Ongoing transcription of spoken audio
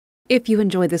If you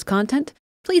enjoy this content,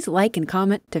 please like and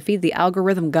comment to feed the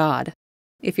algorithm god.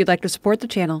 If you'd like to support the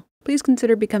channel, please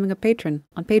consider becoming a patron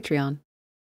on Patreon.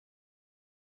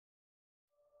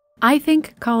 I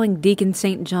think calling Deacon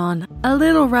St. John a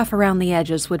little rough around the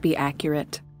edges would be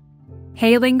accurate.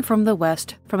 Hailing from the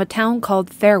west, from a town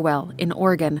called Farewell in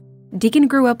Oregon, Deacon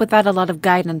grew up without a lot of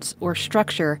guidance or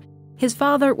structure. His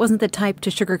father wasn't the type to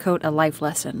sugarcoat a life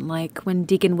lesson, like when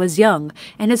Deacon was young,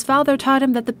 and his father taught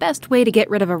him that the best way to get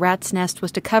rid of a rat's nest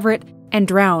was to cover it and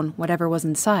drown whatever was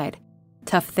inside.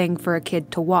 Tough thing for a kid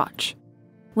to watch.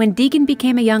 When Deacon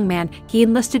became a young man, he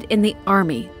enlisted in the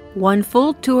Army, one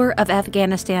full tour of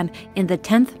Afghanistan in the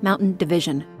 10th Mountain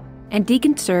Division. And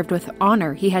Deacon served with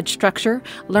honor. He had structure,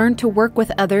 learned to work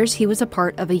with others. He was a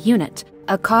part of a unit,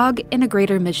 a cog in a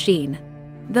greater machine.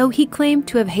 Though he claimed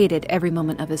to have hated every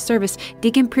moment of his service,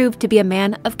 Deacon proved to be a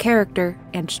man of character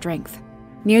and strength.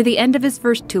 Near the end of his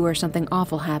first tour, something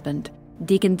awful happened.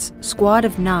 Deacon's squad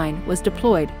of 9 was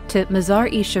deployed to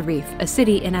Mazar-e-Sharif, a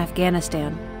city in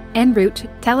Afghanistan. En route,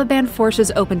 Taliban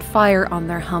forces opened fire on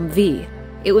their Humvee.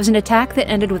 It was an attack that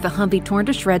ended with the Humvee torn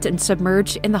to shreds and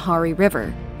submerged in the Hari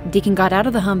River. Deacon got out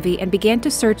of the Humvee and began to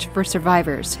search for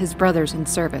survivors, his brothers in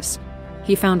service.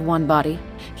 He found one body.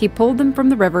 He pulled them from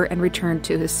the river and returned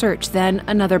to his search. Then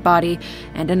another body,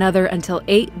 and another, until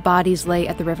 8 bodies lay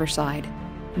at the riverside.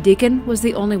 Deacon was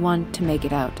the only one to make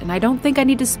it out, and I don't think I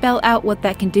need to spell out what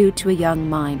that can do to a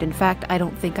young mind. In fact, I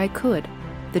don't think I could.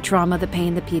 The trauma, the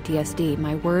pain, the PTSD,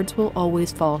 my words will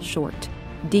always fall short.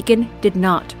 Deacon did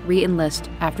not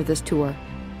re-enlist after this tour.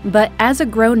 But as a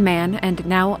grown man and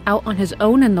now out on his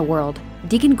own in the world,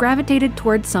 Deacon gravitated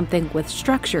towards something with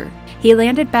structure. He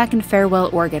landed back in Farewell,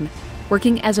 Oregon,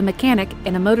 working as a mechanic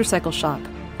in a motorcycle shop,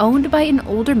 owned by an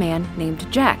older man named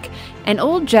Jack. And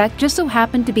old Jack just so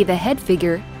happened to be the head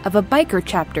figure of a biker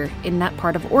chapter in that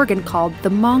part of Oregon called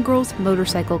the Mongrels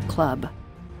Motorcycle Club.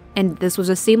 And this was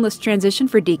a seamless transition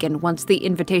for Deacon once the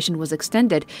invitation was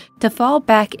extended to fall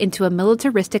back into a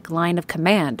militaristic line of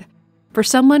command. For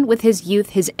someone with his youth,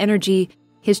 his energy,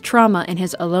 his trauma, and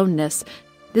his aloneness,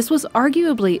 this was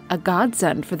arguably a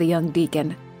godsend for the young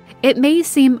Deacon. It may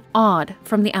seem odd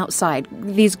from the outside,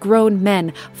 these grown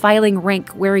men filing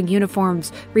rank, wearing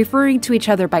uniforms, referring to each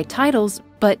other by titles,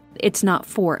 but it's not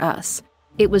for us.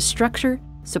 It was structure,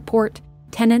 support,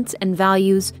 tenets, and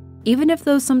values. Even if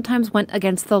those sometimes went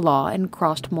against the law and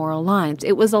crossed moral lines,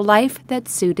 it was a life that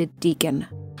suited Deacon.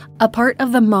 A part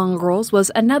of the Mongrels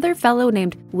was another fellow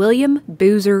named William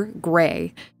Boozer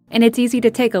Gray. And it's easy to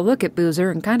take a look at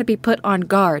Boozer and kind of be put on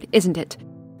guard, isn't it?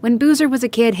 When Boozer was a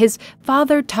kid, his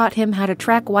father taught him how to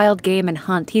track wild game and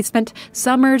hunt. He spent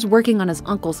summers working on his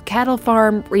uncle's cattle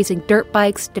farm, racing dirt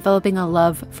bikes, developing a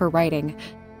love for writing.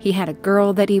 He had a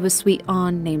girl that he was sweet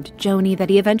on named Joni that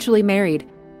he eventually married.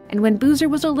 And when Boozer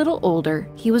was a little older,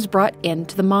 he was brought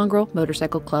into the Mongrel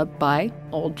Motorcycle Club by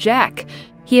old Jack.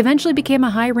 He eventually became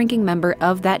a high-ranking member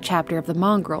of that chapter of the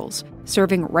Mongrels,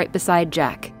 serving right beside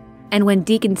Jack. And when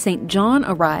Deacon St. John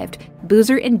arrived,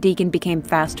 Boozer and Deacon became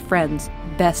fast friends,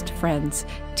 best friends,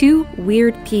 2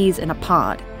 weird peas in a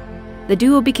pod. The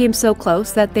duo became so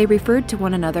close that they referred to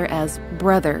one another as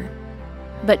brother.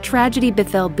 But tragedy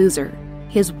befell Boozer.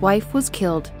 His wife was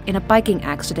killed in a biking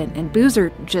accident, and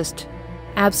Boozer just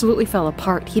absolutely fell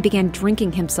apart. He began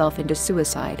drinking himself into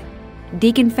suicide.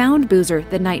 Deacon found Boozer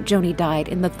the night Joni died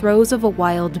in the throes of a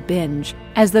wild binge,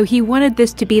 as though he wanted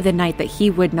this to be the night that he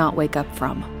would not wake up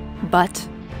from. But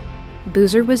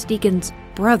Boozer was Deacon's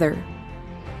brother.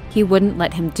 He wouldn't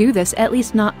let him do this, at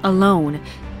least not alone.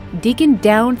 Deacon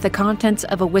downed the contents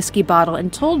of a whiskey bottle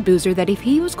and told Boozer that if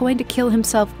he was going to kill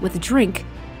himself with drink,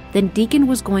 then Deacon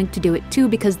was going to do it too,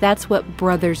 because that's what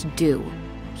brothers do.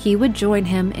 He would join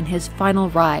him in his final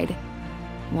ride.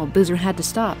 Well, Boozer had to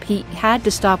stop. He had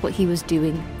to stop what he was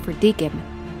doing for Deacon.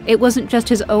 It wasn't just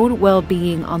his own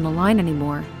well-being on the line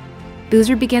anymore.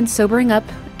 Boozer began sobering up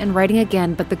and writing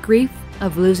again, but the grief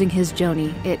of losing his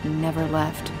Joni, it never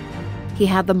left. He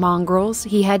had the Mongrels,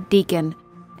 he had Deacon,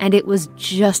 and it was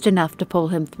just enough to pull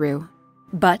him through.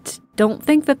 But don't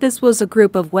think that this was a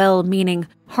group of well-meaning,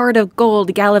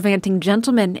 heart-of-gold, gallivanting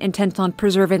gentlemen intent on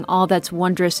preserving all that's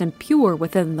wondrous and pure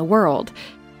within the world.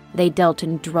 They dealt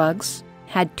in drugs,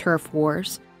 had turf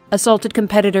wars, assaulted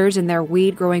competitors in their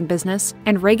weed-growing business,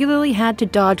 and regularly had to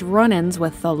dodge run-ins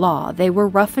with the law. They were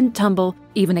rough and tumble,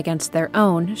 even against their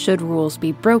own, should rules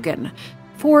be broken.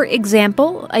 For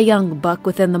example, a young buck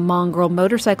within the Mongrel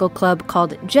Motorcycle Club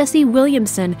called Jesse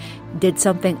Williamson did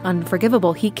something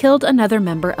unforgivable. He killed another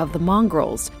member of the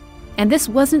Mongrels. And this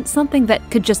wasn't something that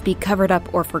could just be covered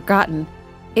up or forgotten.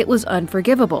 It was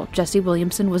unforgivable. Jesse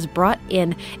Williamson was brought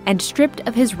in and stripped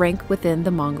of his rank within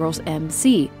the Mongrels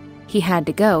MC. he had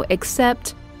to go,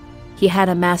 except he had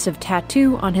a massive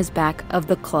tattoo on his back of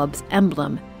the club's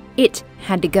emblem. It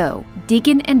had to go.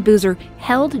 Deacon and Boozer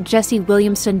held Jesse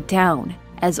Williamson down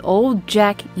as old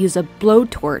Jack used a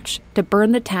blowtorch to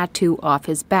burn the tattoo off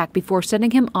his back before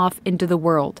sending him off into the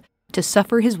world to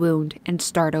suffer his wound and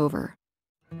start over.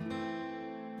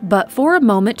 But for a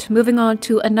moment, moving on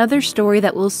to another story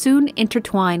that will soon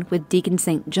intertwine with Deacon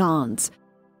St. John's.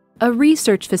 A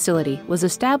research facility was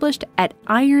established at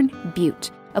Iron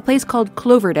Butte, a place called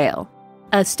Cloverdale,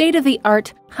 a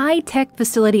state-of-the-art, high-tech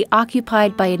facility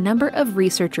occupied by a number of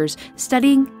researchers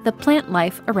studying the plant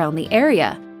life around the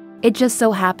area. It just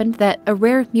so happened that a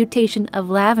rare mutation of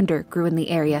lavender grew in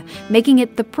the area, making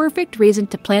it the perfect reason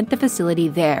to plant the facility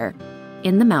there,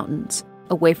 in the mountains,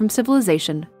 away from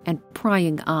civilization and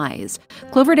prying eyes.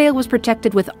 Cloverdale was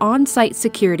protected with on-site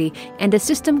security and a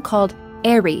system called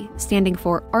AIRI, standing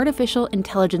for Artificial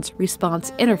Intelligence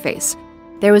Response Interface.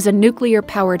 There was a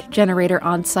nuclear-powered generator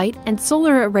on site and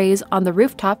solar arrays on the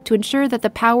rooftop to ensure that the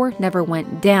power never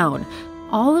went down.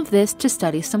 All of this to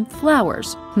study some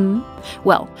flowers.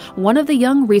 Well, one of the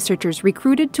young researchers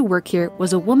recruited to work here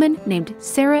was a woman named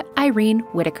Sarah Irene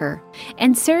Whitaker.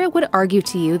 And Sarah would argue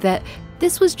to you that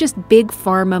this was just big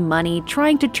pharma money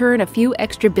trying to turn a few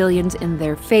extra billions in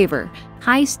their favor.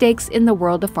 High stakes in the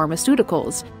world of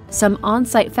pharmaceuticals. Some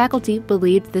on-site faculty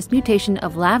believed this mutation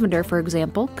of lavender, for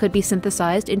example, could be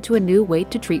synthesized into a new way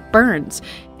to treat burns.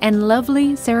 And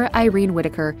lovely Sarah Irene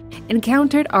Whitaker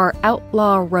encountered our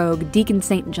outlaw rogue Deacon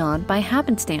St. John by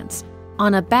happenstance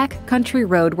on a back-country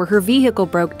road where her vehicle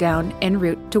broke down en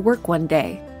route to work one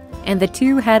day. And the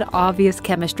two had obvious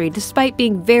chemistry despite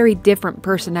being very different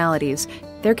personalities.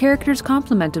 Their characters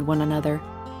complemented one another.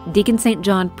 Deacon St.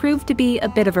 John proved to be a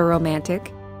bit of a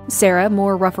romantic, Sarah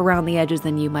more rough around the edges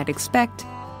than you might expect.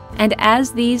 And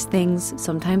as these things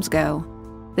sometimes go,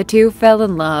 the two fell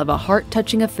in love, a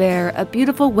heart-touching affair, a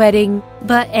beautiful wedding.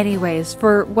 But anyways,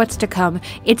 for what's to come,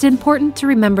 it's important to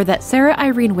remember that Sarah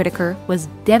Irene Whitaker was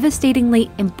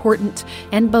devastatingly important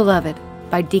and beloved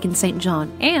by Deacon St.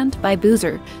 John and by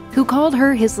Boozer, who called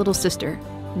her his little sister.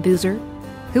 Boozer,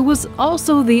 who was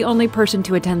also the only person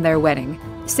to attend their wedding.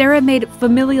 Sarah made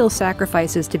familial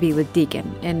sacrifices to be with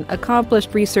Deacon, an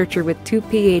accomplished researcher with 2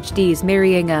 PhDs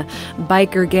marrying a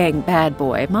biker gang bad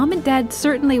boy. Mom and Dad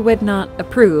certainly would not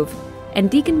approve, and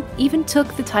Deacon even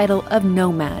took the title of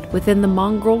Nomad within the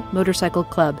Mongrel Motorcycle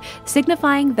Club,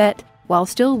 signifying that, while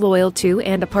still loyal to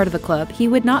and a part of the club, he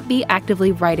would not be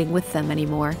actively riding with them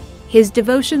anymore. His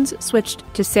devotions switched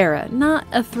to Sarah, not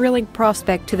a thrilling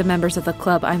prospect to the members of the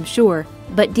club, I'm sure,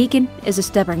 but Deacon is a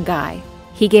stubborn guy.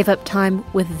 He gave up time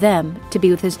with them to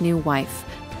be with his new wife,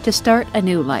 to start a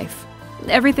new life.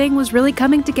 Everything was really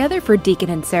coming together for Deacon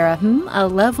and Sarah, a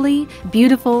lovely,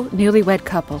 beautiful, newlywed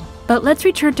couple. But let's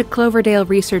return to Cloverdale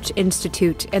Research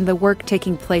Institute and the work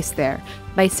taking place there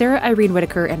by Sarah Irene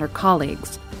Whitaker and her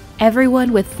colleagues.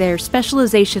 Everyone with their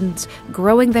specializations,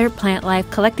 growing their plant life,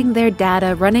 collecting their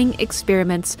data, running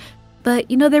experiments. But,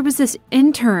 there was this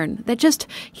intern that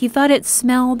he thought it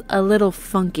smelled a little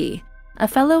funky. A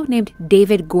fellow named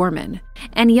David Gorman.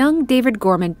 And young David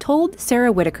Gorman told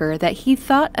Sarah Whitaker that he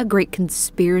thought a great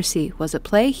conspiracy was at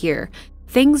play here.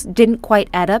 Things didn't quite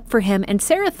add up for him, and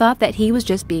Sarah thought that he was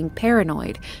just being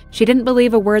paranoid. She didn't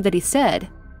believe a word that he said.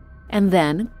 And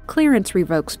then, clearance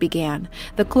revokes began.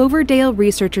 The Cloverdale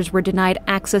researchers were denied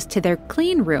access to their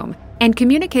clean room, and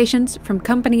communications from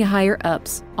company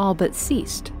higher-ups all but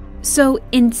ceased. So,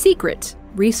 in secret,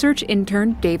 research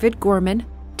intern David Gorman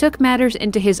took matters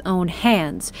into his own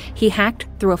hands. He hacked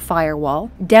through a firewall,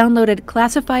 downloaded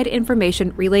classified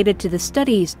information related to the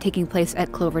studies taking place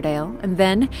at Cloverdale, and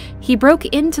then he broke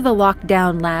into the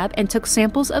lockdown lab and took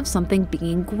samples of something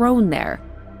being grown there.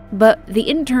 But the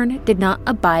intern did not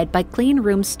abide by clean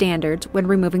room standards when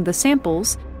removing the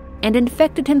samples and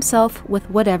infected himself with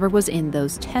whatever was in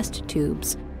those test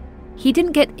tubes. He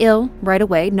didn't get ill right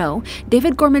away, no.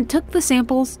 David Gorman took the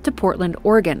samples to Portland,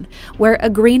 Oregon, where a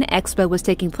Green Expo was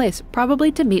taking place,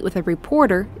 probably to meet with a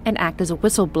reporter and act as a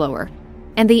whistleblower.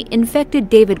 And the infected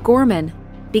David Gorman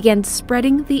began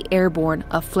spreading the airborne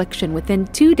affliction. Within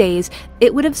 2 days,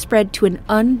 it would have spread to an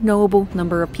unknowable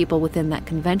number of people within that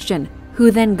convention,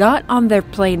 who then got on their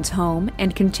planes home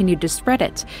and continued to spread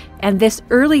it. And this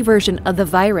early version of the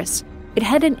virus, it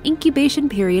had an incubation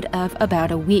period of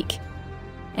about a week.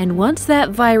 And once that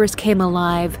virus came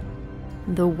alive,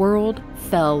 the world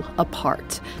fell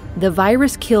apart. The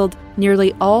virus killed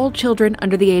nearly all children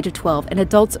under the age of 12 and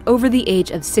adults over the age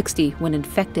of 60 when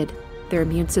infected. Their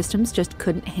immune systems just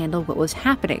couldn't handle what was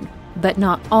happening. But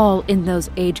not all in those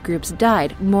age groups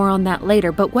died. More on that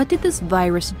later. But what did this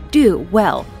virus do?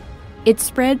 Well, It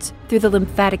spreads through the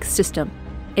lymphatic system.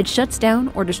 It shuts down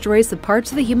or destroys the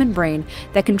parts of the human brain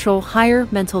that control higher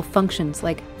mental functions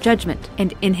like judgment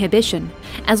and inhibition,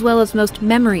 as well as most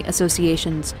memory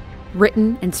associations,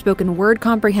 written and spoken word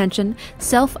comprehension,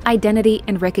 self-identity,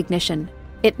 and recognition.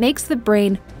 It makes the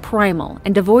brain primal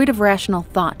and devoid of rational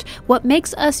thought. What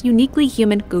makes us uniquely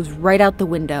human goes right out the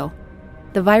window.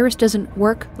 The virus doesn't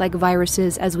work like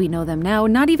viruses as we know them now,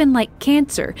 not even like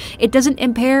cancer. It doesn't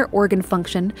impair organ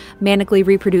function, manically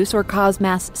reproduce, or cause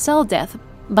mass cell death.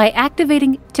 By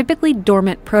activating typically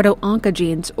dormant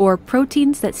proto-oncogenes, or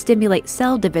proteins that stimulate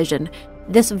cell division,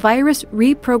 this virus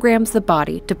reprograms the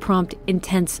body to prompt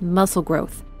intense muscle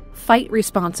growth. Fight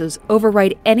responses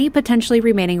override any potentially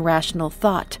remaining rational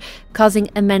thought, causing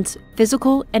immense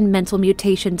physical and mental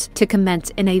mutations to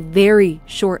commence in a very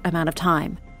short amount of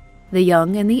time. The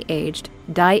young and the aged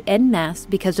die en masse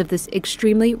because of this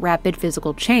extremely rapid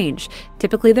physical change.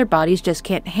 Typically, their bodies just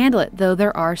can't handle it, though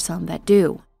there are some that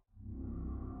do.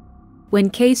 When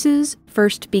cases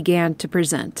first began to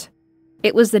present,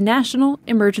 it was the National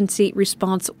Emergency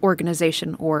Response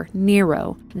Organization, or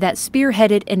NERO, that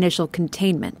spearheaded initial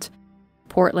containment.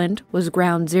 Portland was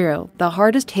ground zero, the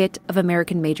hardest hit of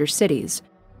American major cities.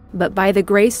 But by the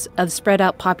grace of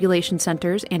spread-out population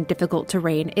centers and difficult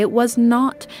terrain, it was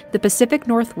not the Pacific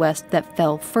Northwest that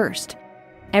fell first.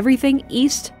 Everything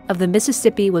east of the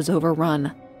Mississippi was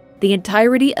overrun. The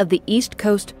entirety of the East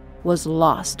Coast was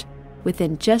lost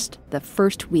within just the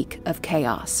first week of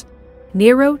chaos.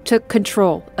 NERO took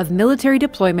control of military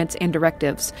deployments and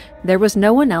directives. There was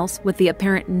no one else with the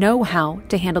apparent know-how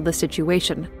to handle the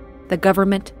situation. The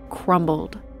government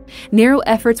crumbled. NERO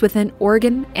efforts within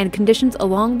Oregon and conditions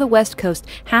along the West Coast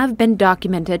have been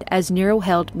documented as NERO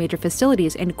held major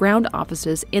facilities and ground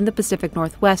offices in the Pacific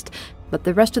Northwest, but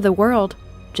the rest of the world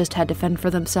just had to fend for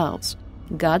themselves.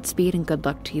 Godspeed and good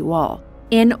luck to you all.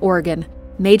 In Oregon,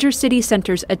 major city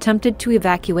centers attempted to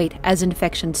evacuate as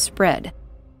infections spread,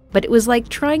 but it was like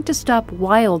trying to stop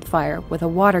wildfire with a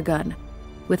water gun.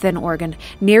 Within Oregon,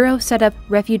 NERO set up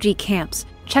refugee camps,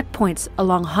 checkpoints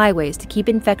along highways to keep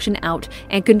infection out,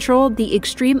 and controlled the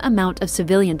extreme amount of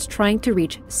civilians trying to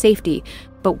reach safety.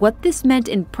 But what this meant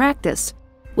in practice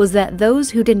was that those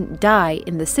who didn't die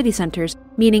in the city centers,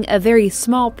 meaning a very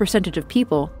small percentage of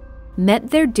people,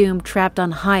 met their doom trapped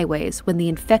on highways when the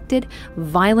infected,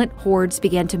 violent hordes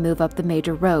began to move up the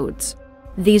major roads.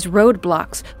 These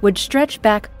roadblocks would stretch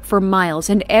back for miles,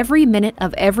 and every minute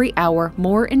of every hour,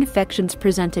 more infections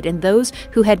presented in those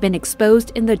who had been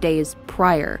exposed in the days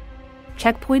prior.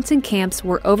 Checkpoints and camps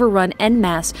were overrun en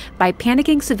masse by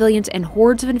panicking civilians and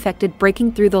hordes of infected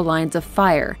breaking through the lines of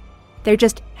fire. There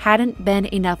just hadn't been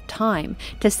enough time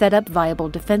to set up viable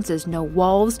defenses. No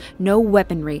walls, no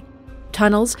weaponry.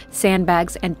 Tunnels,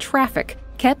 sandbags, and traffic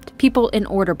kept people in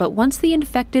order, but once the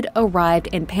infected arrived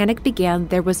and panic began,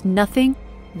 there was nothing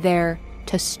there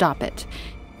to stop it.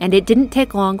 And it didn't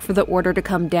take long for the order to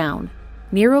come down.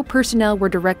 NERO personnel were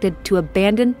directed to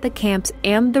abandon the camps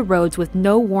and the roads with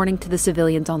no warning to the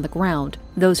civilians on the ground.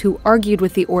 Those who argued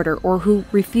with the order or who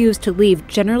refused to leave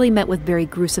generally met with very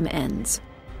gruesome ends.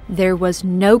 There was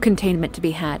no containment to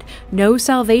be had, no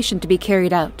salvation to be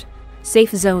carried out.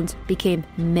 Safe zones became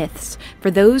myths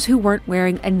for those who weren't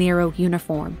wearing a NERO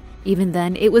uniform. Even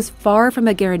then, it was far from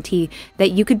a guarantee that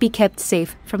you could be kept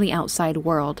safe from the outside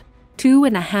world.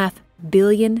 2.5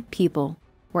 billion people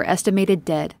were estimated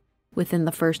dead within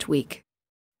the first week.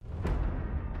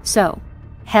 So,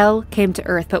 hell came to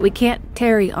Earth, but we can't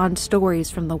tarry on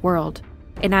stories from the world.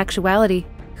 In actuality,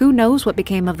 who knows what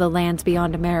became of the lands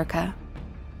beyond America?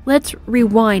 Let's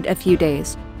rewind a few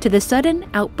days to the sudden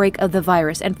outbreak of the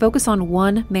virus and focus on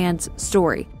one man's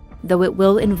story, though it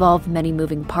will involve many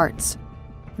moving parts.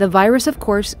 The virus, of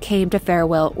course, came to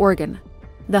Farewell, Oregon,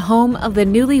 the home of the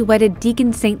newly wedded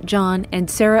Deacon St. John and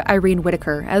Sarah Irene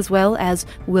Whitaker, as well as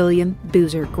William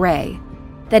Boozer Gray.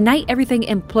 The night everything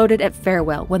imploded at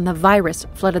Farewell when the virus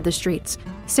flooded the streets,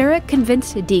 Sarah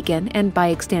convinced Deacon, and by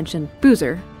extension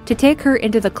Boozer, to take her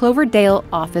into the Cloverdale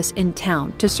office in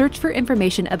town to search for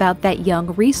information about that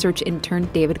young research intern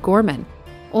David Gorman,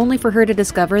 only for her to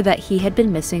discover that he had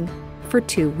been missing for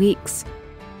 2 weeks.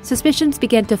 Suspicions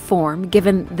began to form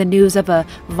given the news of a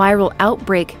viral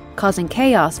outbreak causing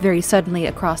chaos very suddenly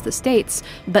across the states,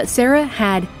 but Sarah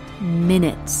had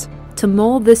minutes to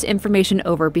mull this information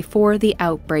over before the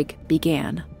outbreak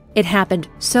began. It happened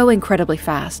so incredibly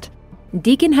fast.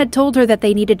 Deacon had told her that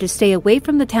they needed to stay away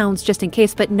from the towns just in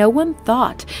case, but no one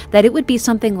thought that it would be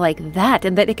something like that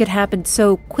and that it could happen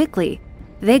so quickly.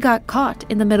 They got caught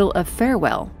in the middle of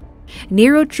Farewell.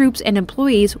 NERO troops and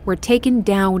employees were taken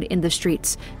down in the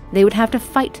streets. They would have to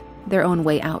fight their own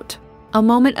way out. A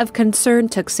moment of concern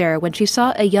took Sarah when she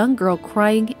saw a young girl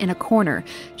crying in a corner.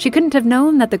 She couldn't have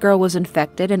known that the girl was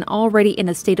infected and already in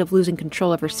a state of losing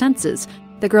control of her senses.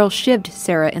 The girl shivved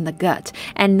Sarah in the gut,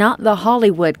 and not the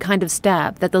Hollywood kind of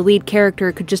stab that the lead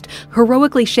character could just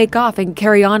heroically shake off and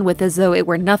carry on with as though it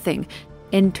were nothing.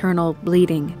 Internal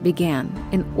bleeding began.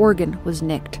 An organ was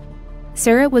nicked.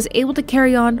 Sarah was able to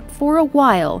carry on for a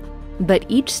while, but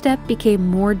each step became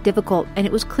more difficult, and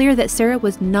it was clear that Sarah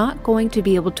was not going to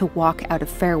be able to walk out of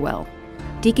Farewell.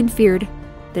 Deacon feared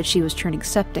that she was turning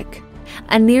septic.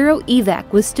 A NERO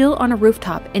evac was still on a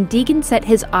rooftop, and Deacon set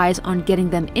his eyes on getting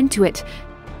them into it.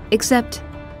 Except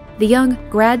the young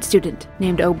grad student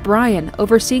named O'Brien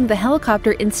overseeing the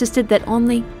helicopter insisted that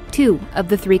only 2 of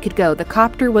the 3 could go. The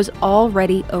copter was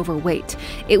already overweight.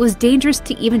 It was dangerous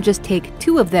to even just take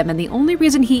 2 of them, and the only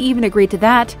reason he even agreed to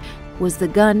that was the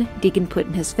gun Deacon put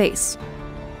in his face.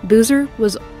 Boozer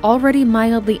was already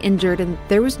mildly injured, and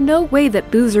there was no way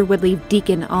that Boozer would leave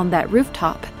Deacon on that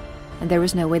rooftop, and there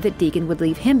was no way that Deacon would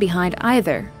leave him behind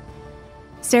either.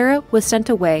 Sarah was sent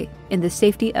away in the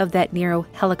safety of that NERO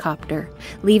helicopter,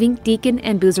 leaving Deacon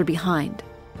and Boozer behind.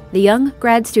 The young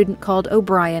grad student called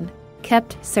O'Brien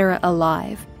kept Sarah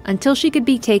alive until she could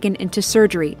be taken into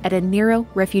surgery at a NERO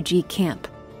refugee camp,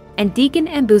 and Deacon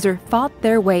and Boozer fought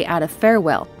their way out of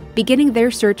Farewell, beginning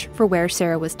their search for where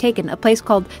Sarah was taken, a place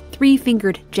called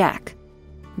Three-Fingered Jack.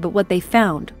 But what they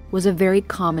found was a very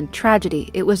common tragedy.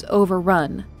 It was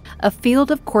overrun, a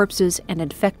field of corpses and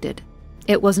infected.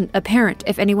 It wasn't apparent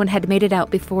if anyone had made it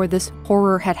out before this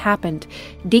horror had happened.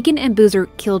 Deacon and Boozer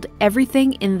killed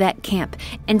everything in that camp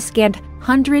and scanned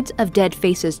hundreds of dead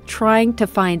faces trying to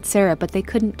find Sarah, but they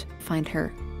couldn't find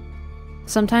her.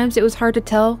 Sometimes it was hard to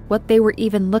tell what they were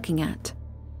even looking at.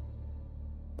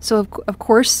 So of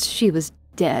course she was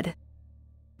dead.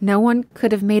 No one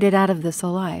could have made it out of this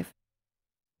alive.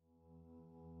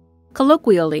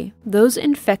 Colloquially, those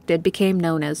infected became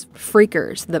known as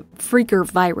freakers, the freaker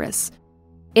virus.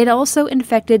 It also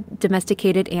infected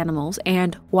domesticated animals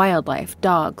and wildlife,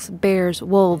 dogs, bears,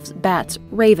 wolves, bats,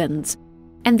 ravens.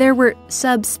 And there were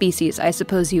subspecies, I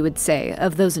suppose you would say,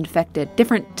 of those infected,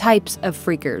 different types of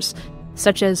freakers,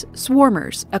 such as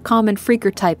swarmers, a common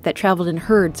freaker type that traveled in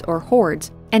herds or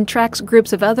hordes, and tracks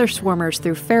groups of other swarmers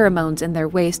through pheromones in their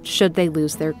waste should they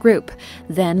lose their group.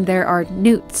 Then there are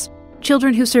newts.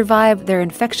 Children who survive their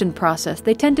infection process,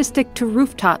 they tend to stick to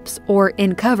rooftops or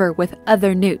in cover with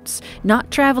other newts,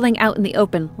 not traveling out in the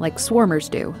open like swarmers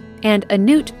do. And a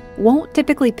newt won't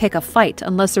typically pick a fight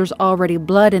unless there's already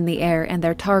blood in the air and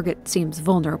their target seems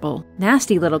vulnerable.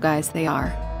 Nasty little guys they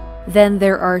are. Then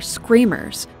there are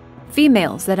screamers,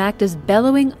 females that act as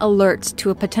bellowing alerts to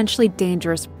a potentially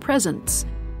dangerous presence.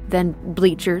 Then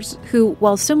bleachers, who,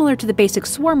 while similar to the basic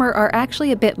swarmer, are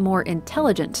actually a bit more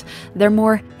intelligent. They're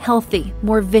more healthy,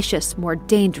 more vicious, more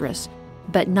dangerous,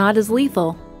 but not as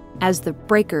lethal as the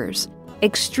breakers.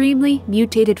 Extremely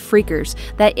mutated freakers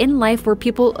that in life were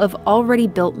people of already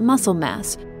built muscle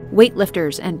mass,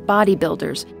 weightlifters and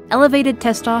bodybuilders, elevated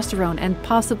testosterone and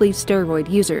possibly steroid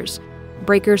users.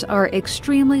 Breakers are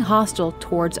extremely hostile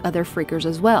towards other freakers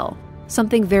as well,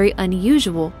 something very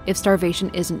unusual if starvation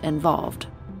isn't involved.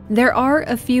 There are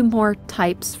a few more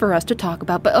types for us to talk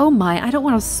about, but oh my, I don't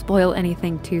want to spoil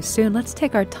anything too soon. Let's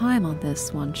take our time on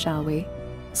this one, shall we?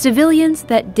 Civilians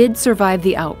that did survive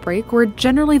the outbreak were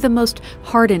generally the most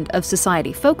hardened of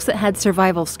society, folks that had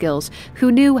survival skills, who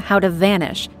knew how to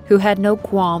vanish, who had no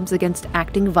qualms against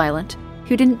acting violent,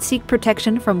 who didn't seek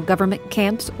protection from government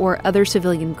camps or other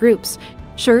civilian groups.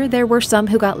 Sure, there were some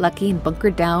who got lucky and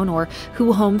bunkered down or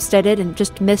who homesteaded and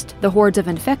just missed the hordes of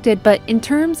infected, but in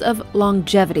terms of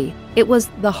longevity, it was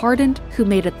the hardened who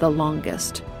made it the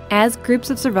longest. As groups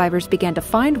of survivors began to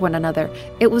find one another,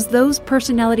 it was those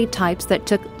personality types that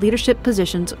took leadership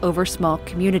positions over small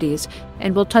communities,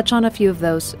 and we'll touch on a few of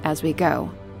those as we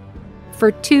go.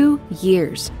 For 2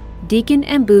 years, Deacon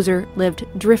and Boozer lived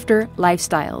drifter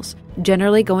lifestyles,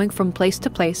 generally going from place to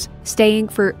place, staying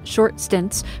for short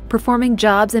stints, performing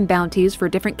jobs and bounties for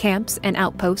different camps and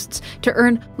outposts to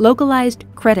earn localized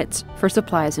credits for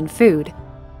supplies and food.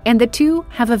 And the two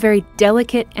have a very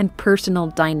delicate and personal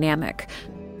dynamic.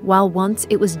 While once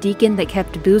it was Deacon that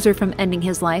kept Boozer from ending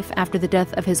his life after the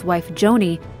death of his wife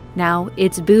Joni, now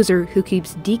it's Boozer who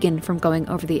keeps Deacon from going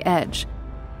over the edge.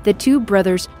 The two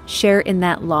brothers share in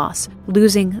that loss,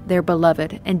 losing their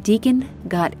beloved, and Deacon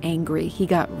got angry. He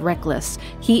got reckless.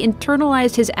 He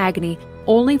internalized his agony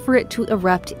only for it to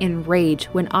erupt in rage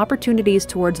when opportunities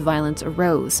towards violence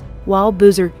arose. While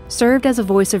Boozer served as a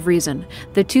voice of reason,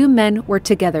 the two men were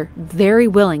together, very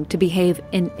willing to behave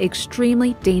in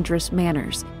extremely dangerous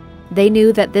manners. They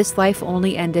knew that this life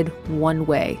only ended one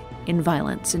way, in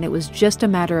violence, and it was just a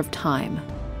matter of time.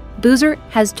 Boozer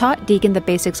has taught Deacon the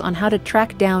basics on how to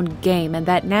track down game, and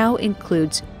that now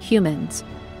includes humans.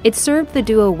 It served the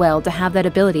duo well to have that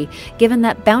ability, given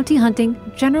that bounty hunting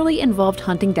generally involved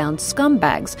hunting down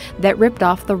scumbags that ripped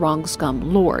off the wrong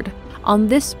scum lord. On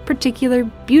this particular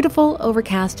beautiful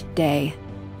overcast day,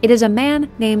 it is a man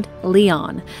named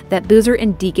Leon that Boozer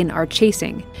and Deacon are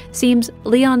chasing. Seems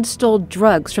Leon stole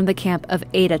drugs from the camp of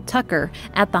Ada Tucker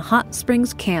at the Hot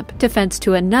Springs camp to fence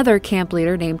to another camp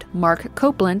leader named Mark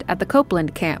Copeland at the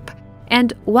Copeland camp.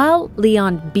 And while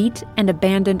Leon beat and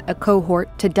abandoned a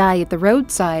cohort to die at the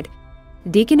roadside,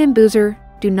 Deacon and Boozer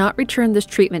do not return this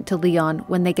treatment to Leon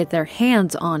when they get their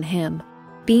hands on him.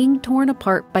 Being torn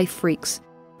apart by freaks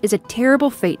is a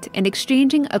terrible fate, and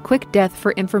exchanging a quick death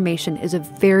for information is a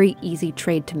very easy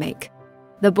trade to make.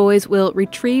 The boys will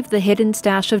retrieve the hidden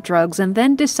stash of drugs and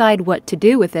then decide what to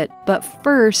do with it, but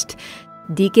first,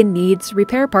 Deacon needs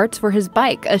repair parts for his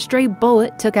bike. A stray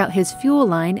bullet took out his fuel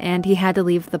line and he had to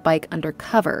leave the bike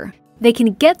undercover. They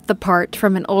can get the part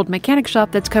from an old mechanic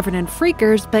shop that's covered in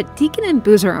freakers, but Deacon and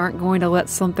Boozer aren't going to let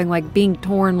something like being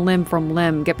torn limb from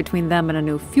limb get between them and a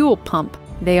new fuel pump.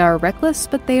 They are reckless,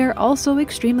 but they are also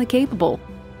extremely capable.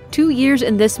 2 years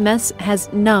in this mess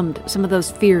has numbed some of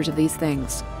those fears of these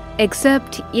things.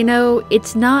 Except,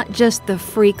 it's not just the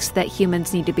freaks that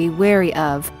humans need to be wary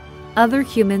of. Other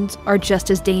humans are just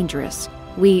as dangerous.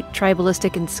 We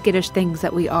tribalistic and skittish things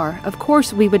that we are, of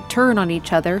course we would turn on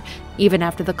each other, even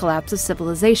after the collapse of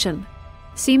civilization.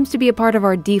 Seems to be a part of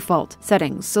our default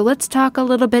settings, so let's talk a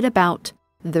little bit about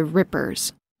the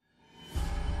Rippers.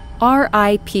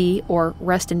 R.I.P., or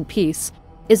Rest in Peace,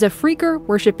 is a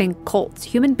freaker-worshipping cult,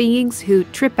 human beings who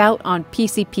trip out on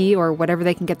PCP or whatever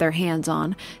they can get their hands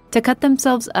on to cut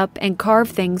themselves up and carve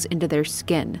things into their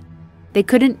skin. They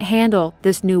couldn't handle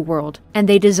this new world, and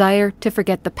they desire to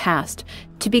forget the past,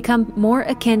 to become more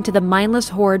akin to the mindless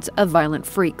hordes of violent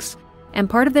freaks. And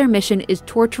part of their mission is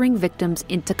torturing victims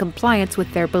into compliance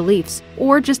with their beliefs,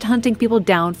 or just hunting people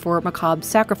down for macabre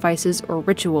sacrifices or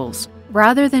rituals.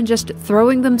 Rather than just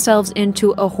throwing themselves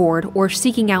into a horde or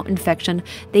seeking out infection,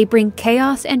 they bring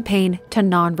chaos and pain to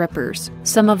non-rippers.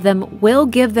 Some of them will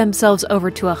give themselves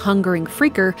over to a hungering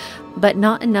freaker, but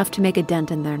not enough to make a dent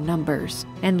in their numbers.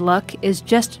 And luck is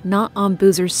just not on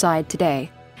Boozer's side today.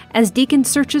 As Deacon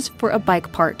searches for a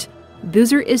bike part,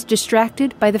 Boozer is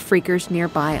distracted by the freakers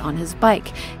nearby on his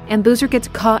bike, and Boozer gets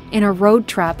caught in a road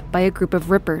trap by a group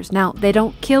of rippers. Now, they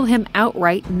don't kill him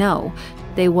outright, no.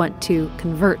 They want to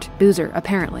convert Boozer,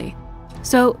 apparently.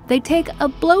 So they take a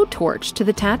blowtorch to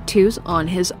the tattoos on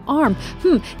his arm.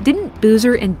 Didn't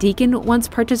Boozer and Deacon once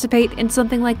participate in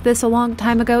something like this a long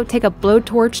time ago? Take a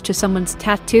blowtorch to someone's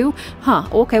tattoo?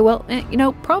 Okay, well,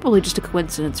 probably just a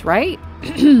coincidence, right?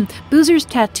 Boozer's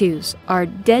tattoos are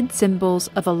dead symbols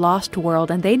of a lost world,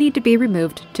 and they need to be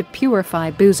removed to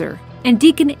purify Boozer. And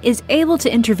Deacon is able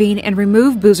to intervene and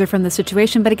remove Boozer from the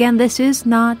situation, but again, this is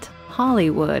not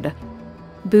Hollywood.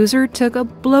 Boozer took a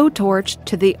blowtorch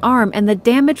to the arm, and the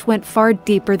damage went far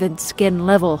deeper than skin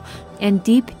level, and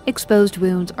deep exposed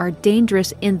wounds are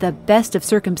dangerous in the best of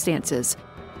circumstances.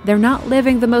 They're not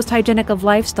living the most hygienic of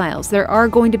lifestyles. There are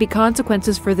going to be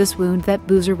consequences for this wound that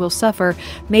Boozer will suffer,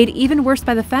 made even worse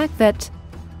by the fact that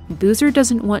Boozer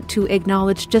doesn't want to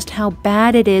acknowledge just how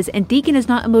bad it is, and Deacon is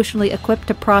not emotionally equipped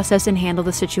to process and handle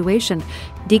the situation.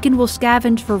 Deacon will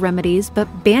scavenge for remedies,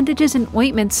 but bandages and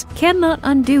ointments cannot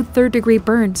undo third-degree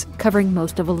burns covering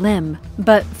most of a limb.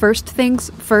 But first things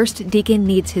first, Deacon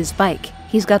needs his bike.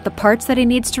 He's got the parts that he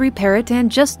needs to repair it, and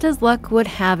just as luck would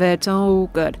have it, oh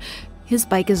good, his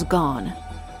bike is gone.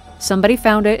 Somebody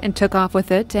found it and took off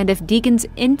with it, and if Deacon's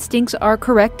instincts are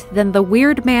correct, then the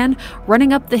weird man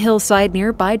running up the hillside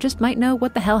nearby just might know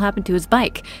what the hell happened to his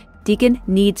bike. Deacon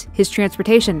needs his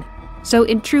transportation. So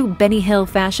in true Benny Hill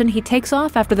fashion, he takes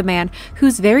off after the man,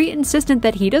 who's very insistent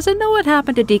that he doesn't know what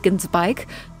happened to Deacon's bike.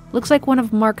 Looks like one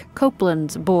of Mark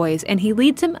Copeland's boys, and he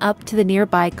leads him up to the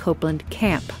nearby Copeland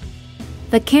camp.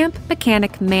 The camp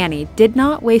mechanic Manny did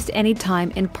not waste any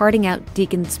time in parting out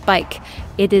Deacon's bike.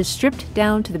 It is stripped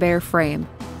down to the bare frame.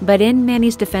 But in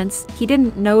Manny's defense, he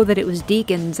didn't know that it was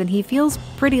Deacon's, and he feels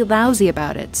pretty lousy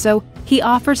about it, so he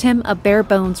offers him a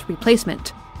bare-bones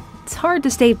replacement. It's hard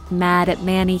to stay mad at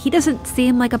Manny. He doesn't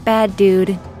seem like a bad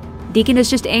dude. Deacon is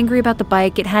just angry about the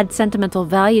bike. It had sentimental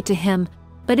value to him,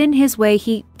 but in his way,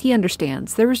 he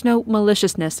understands. There was no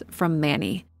maliciousness from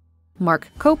Manny. Mark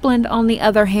Copeland, on the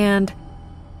other hand,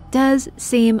 does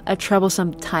seem a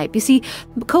troublesome type. You see,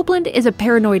 Copeland is a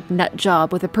paranoid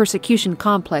nutjob with a persecution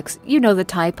complex. You know the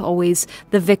type, always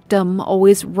the victim,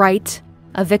 always right.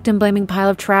 a victim-blaming pile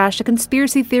of trash, a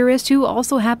conspiracy theorist who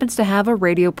also happens to have a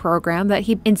radio program that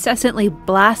he incessantly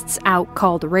blasts out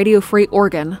called Radio Free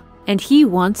Oregon. And he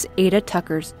wants Ada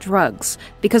Tucker's drugs.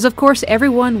 Because of course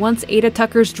everyone wants Ada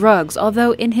Tucker's drugs,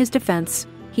 although in his defense,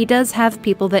 he does have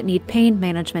people that need pain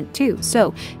management too.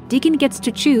 So Deacon gets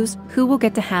to choose who will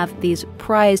get to have these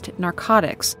prized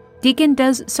narcotics. Deacon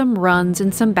does some runs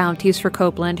and some bounties for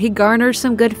Copeland. He garners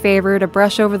some good favor to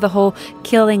brush over the whole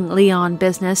killing Leon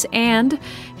business, and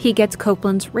he gets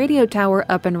Copeland's radio tower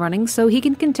up and running so he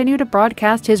can continue to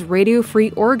broadcast his Radio Free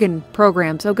Oregon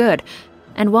program. So good.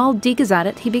 And while Deke is at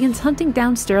it, he begins hunting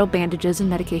down sterile bandages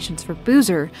and medications for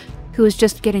Boozer, who is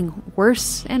just getting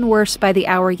worse and worse by the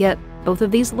hour, yet both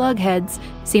of these lugheads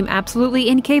seem absolutely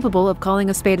incapable of calling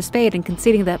a spade and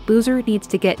conceding that Boozer needs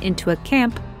to get into a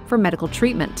camp for medical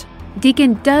treatment.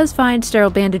 Deacon does find sterile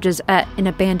bandages at an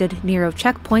abandoned NERO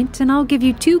checkpoint, and I'll give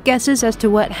you 2 guesses as to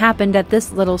what happened at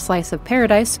this little slice of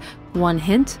paradise. One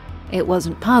hint, it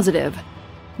wasn't positive.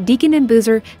 Deacon and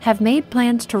Boozer have made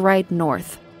plans to ride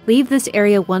north, leave this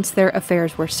area once their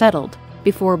affairs were settled,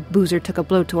 before Boozer took a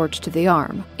blowtorch to the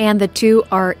arm. And the two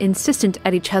are insistent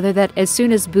at each other that as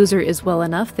soon as Boozer is well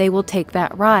enough, they will take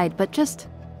that ride, but just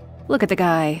look at the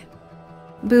guy.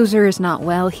 Boozer is not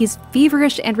well. He's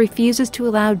feverish and refuses to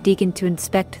allow Deacon to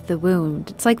inspect the wound.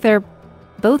 It's like they're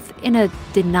both in a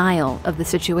denial of the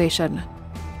situation.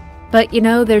 But, you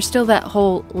know, there's still that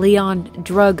whole Leon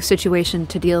drug situation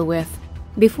to deal with.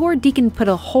 Before Deacon put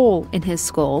a hole in his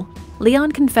skull,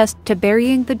 Leon confessed to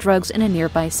burying the drugs in a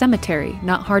nearby cemetery,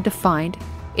 not hard to find.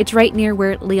 It's right near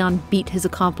where Leon beat his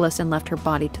accomplice and left her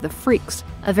body to the freaks.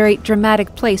 A very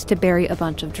dramatic place to bury a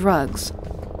bunch of drugs.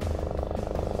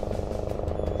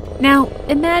 Now,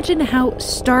 imagine how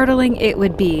startling it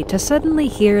would be to suddenly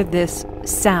hear this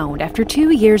sound after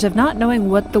 2 years of not knowing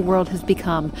what the world has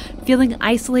become, feeling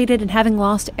isolated and having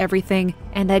lost everything,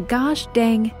 and a gosh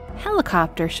dang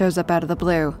helicopter shows up out of the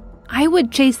blue. I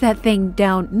would chase that thing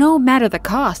down no matter the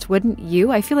cost, wouldn't you?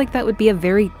 I feel like that would be a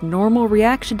very normal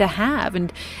reaction to have,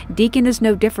 and Deacon is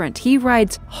no different. He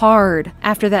rides hard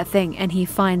after that thing, and he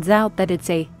finds out that it's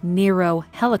a NERO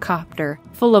helicopter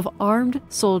full of armed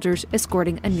soldiers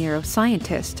escorting a NERO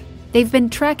scientist. They've been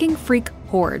tracking freak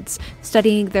hordes,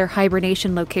 studying their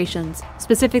hibernation locations,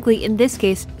 specifically in this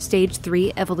case, Stage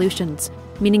 3 evolutions,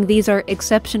 meaning these are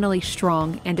exceptionally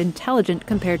strong and intelligent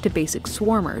compared to basic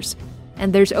swarmers.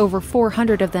 And there's over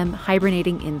 400 of them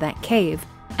hibernating in that cave.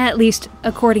 At least,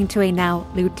 according to a now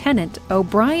Lieutenant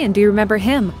O'Brien. Do you remember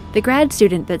him? The grad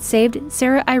student that saved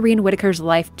Sarah Irene Whitaker's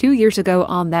life 2 years ago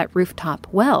on that rooftop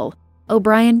well.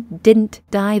 O'Brien didn't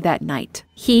die that night.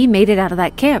 He made it out of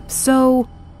that camp. So,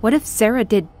 what if Sarah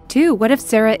did too? What if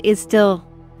Sarah is still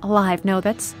alive? No,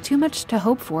 that's too much to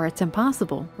hope for. It's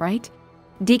impossible, right?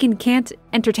 Deacon can't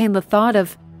entertain the thought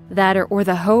of that or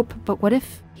the hope, but what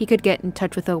if he could get in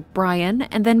touch with O'Brien,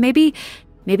 and then maybe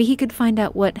he could find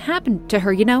out what happened to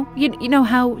her, you know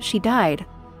how she died.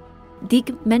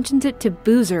 Deke mentions it to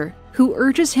Boozer, who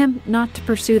urges him not to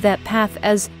pursue that path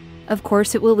as, of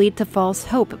course, it will lead to false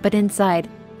hope, but inside,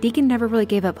 Deacon never really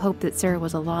gave up hope that Sarah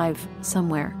was alive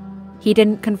somewhere. He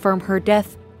didn't confirm her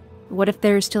death. What if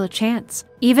there is still a chance?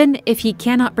 Even if he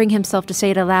cannot bring himself to say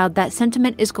it aloud, that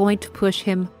sentiment is going to push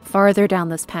him farther down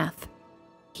this path.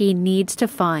 He needs to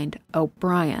find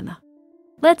O'Brien.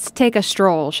 Let's take a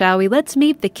stroll, shall we? Let's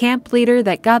meet the camp leader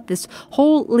that got this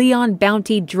whole Leon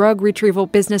bounty drug retrieval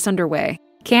business underway.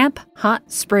 Camp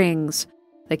Hot Springs,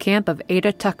 the camp of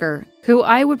Ada Tucker, who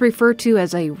I would refer to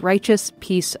as a righteous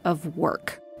piece of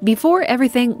work. Before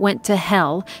everything went to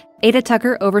hell, Ada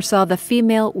Tucker oversaw the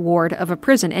female ward of a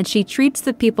prison, and she treats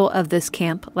the people of this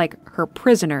camp like her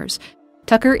prisoners.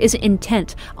 Tucker is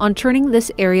intent on turning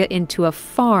this area into a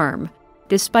farm,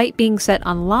 despite being set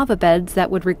on lava beds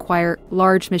that would require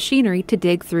large machinery to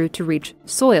dig through to reach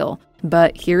soil.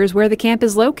 But here's where the camp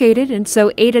is located, and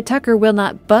so Ada Tucker will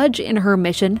not budge in her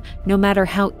mission, no matter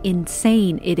how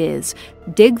insane it is.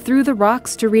 Dig through the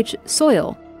rocks to reach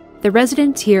soil. The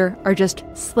residents here are just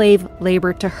slave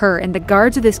labor to her, and the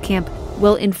guards of this camp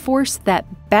will enforce that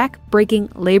back-breaking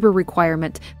labor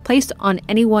requirement placed on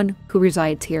anyone who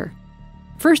resides here.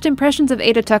 First impressions of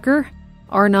Ada Tucker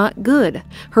are not good.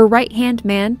 Her right-hand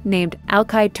man, named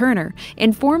Alki Turner,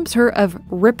 informs her of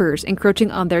rippers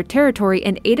encroaching on their territory,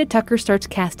 and Ada Tucker starts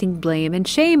casting blame and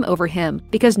shame over him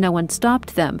because no one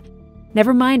stopped them.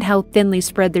 Never mind how thinly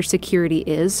spread their security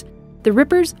is. The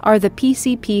rippers are the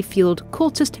PCP-fueled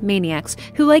cultist maniacs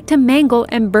who like to mangle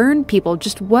and burn people.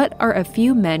 Just what are a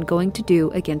few men going to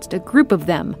do against a group of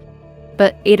them?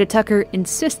 But Ada Tucker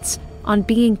insists on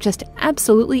being just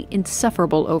absolutely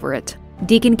insufferable over it.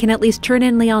 Deacon can at least turn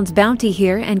in Leon's bounty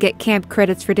here and get camp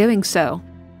credits for doing so.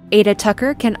 Ada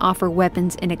Tucker can offer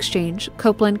weapons in exchange.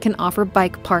 Copeland can offer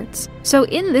bike parts. So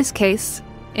in this case,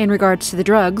 in regards to the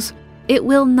drugs, it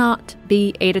will not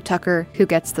be Ada Tucker who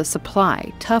gets the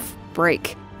supply. Tough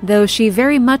break. Though she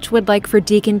very much would like for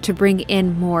Deacon to bring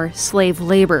in more slave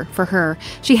labor for her.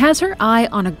 She has her eye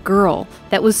on a girl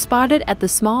that was spotted at the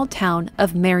small town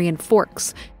of Marion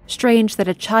Forks. Strange that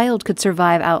a child could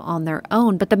survive out on their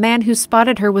own, but the man who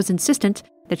spotted her was insistent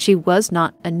that she was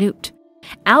not a newt.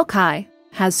 Alki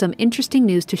has some interesting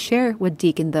news to share with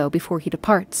Deacon, though, before he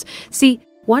departs. See,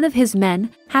 one of his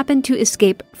men happened to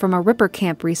escape from a Ripper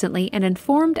camp recently and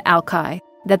informed Alki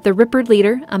that the Ripper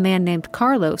leader, a man named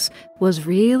Carlos, was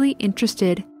really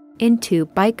interested into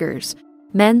bikers,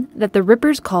 men that the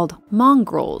Rippers called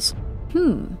mongrels.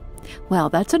 Well,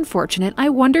 that's unfortunate. I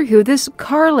wonder who this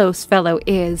Carlos fellow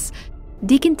is.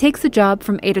 Deacon takes the job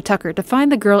from Ada Tucker to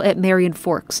find the girl at Marion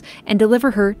Forks and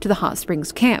deliver her to the Hot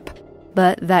Springs camp.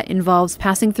 But that involves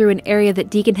passing through an area that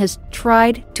Deacon has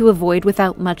tried to avoid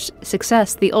without much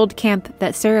success, the old camp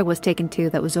that Sarah was taken to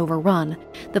that was overrun,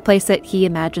 the place that he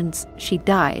imagines she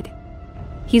died.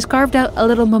 He's carved out a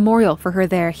little memorial for her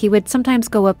there. He would sometimes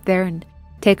go up there and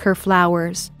take her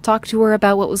flowers, talk to her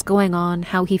about what was going on,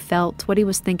 how he felt, what he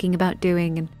was thinking about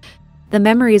doing, and the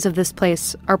memories of this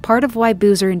place are part of why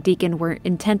Boozer and Deacon were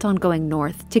intent on going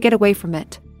north, to get away from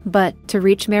it. But to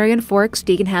reach Marion Forks,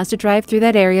 Deacon has to drive through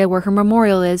that area where her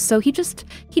memorial is, so he just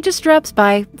drops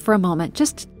by for a moment,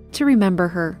 just to remember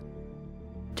her,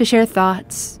 to share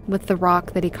thoughts with the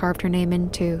rock that he carved her name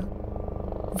into.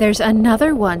 There's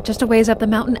another one just a ways up the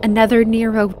mountain, another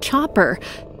NERO chopper.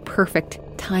 Perfect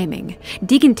timing.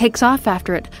 Deacon takes off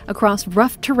after it, across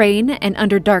rough terrain and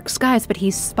under dark skies, but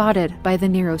he's spotted by the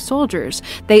NERO soldiers.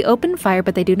 They open fire,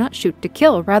 but they do not shoot to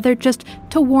kill, rather just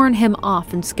to warn him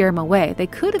off and scare him away. They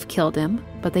could have killed him,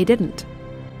 but they didn't.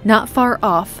 Not far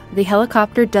off, the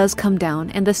helicopter does come down,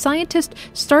 and the scientist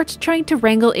starts trying to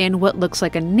wrangle in what looks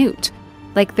like a newt,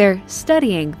 like they're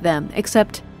studying them,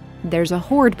 except there's a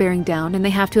horde bearing down, and they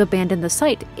have to abandon the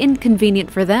site. Inconvenient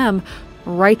for them,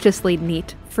 righteously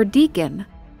neat for Deacon.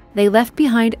 They left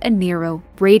behind a NERO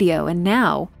radio, and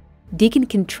now Deacon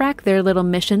can track their little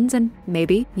missions, and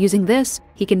maybe, using this,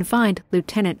 he can find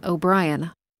Lieutenant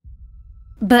O'Brien.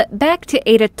 But back to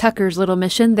Ada Tucker's little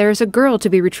mission, there's a girl to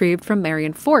be retrieved from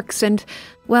Marion Forks, and,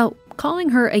 well, calling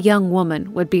her a young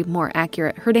woman would be more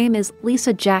accurate. Her name is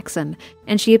Lisa Jackson,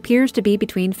 and she appears to be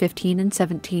between 15 and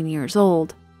 17 years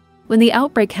old. When the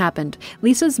outbreak happened,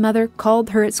 Lisa's mother called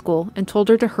her at school and told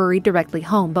her to hurry directly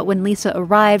home, but when Lisa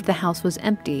arrived, the house was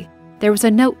empty. There was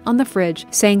a note on the fridge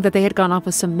saying that they had gone off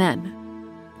with some men.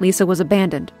 Lisa was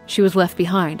abandoned. She was left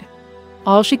behind.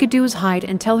 All she could do was hide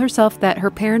and tell herself that her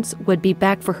parents would be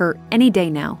back for her any day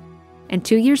now. And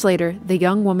 2 years later, the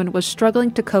young woman was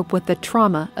struggling to cope with the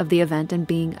trauma of the event and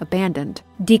being abandoned.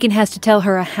 Deacon has to tell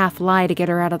her a half-lie to get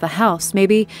her out of the house.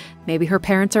 Maybe her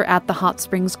parents are at the Hot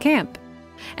Springs camp.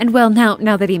 And well,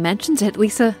 now that he mentions it,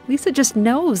 Lisa just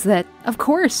knows that, of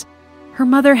course, her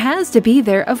mother has to be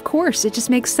there. Of course, it just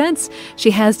makes sense.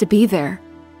 She has to be there.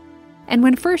 And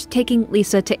when first taking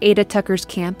Lisa to Ada Tucker's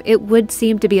camp, it would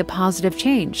seem to be a positive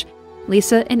change.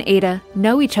 Lisa and Ada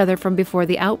know each other from before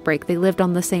the outbreak. They lived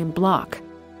on the same block.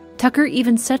 Tucker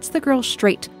even sets the girl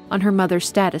straight on her mother's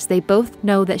status. They both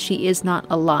know that she is not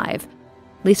alive.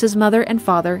 Lisa's mother and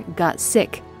father got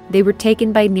sick. They were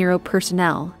taken by NERO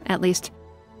personnel, at least.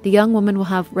 The young woman will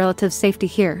have relative safety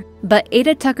here. But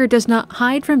Ada Tucker does not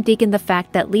hide from Deacon the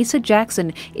fact that Lisa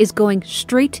Jackson is going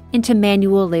straight into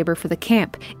manual labor for the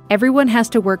camp. Everyone has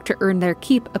to work to earn their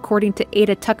keep according to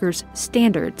Ada Tucker's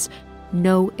standards.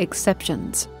 No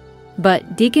exceptions.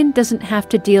 But Deacon doesn't have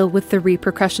to deal with the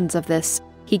repercussions of this.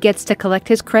 He gets to collect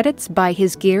his credits, buy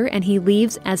his gear, and he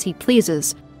leaves as he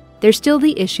pleases. There's still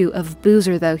the issue of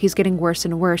Boozer, though. He's getting worse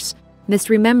and worse,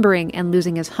 misremembering and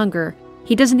losing his hunger.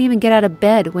 He doesn't even get out of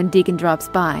bed when Deacon drops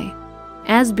by.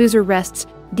 As Boozer rests,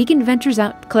 Deacon ventures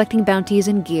out collecting bounties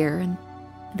and gear, and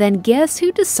then guess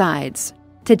who decides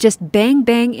to just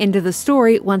bang into the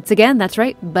story once again? That's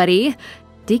right, buddy.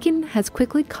 Deacon has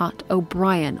quickly caught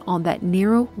O'Brien on that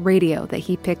NERO radio that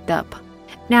he picked up.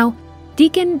 Now,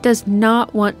 Deacon does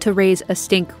not want to raise a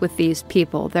stink with these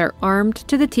people. They're armed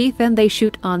to the teeth and they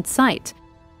shoot on sight.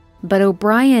 But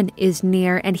O'Brien is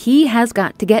near, and he has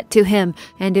got to get to him,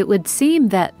 and it would seem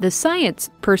that the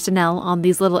science personnel on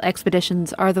these little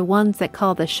expeditions are the ones that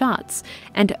call the shots,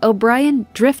 and O'Brien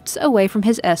drifts away from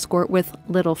his escort with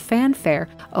little fanfare.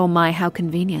 Oh my, how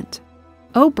convenient.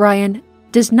 O'Brien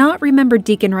does not remember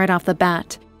Deacon right off the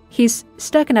bat. He's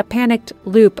stuck in a panicked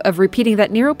loop of repeating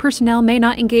that NERO personnel may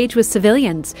not engage with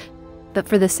civilians. But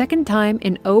for the second time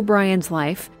in O'Brien's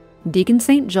life, Deacon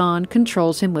St. John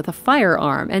controls him with a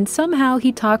firearm, and somehow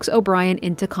he talks O'Brien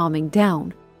into calming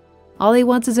down. All he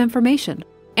wants is information.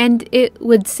 And it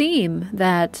would seem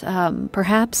that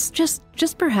perhaps,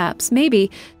 just perhaps,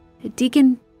 maybe,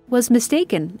 Deacon was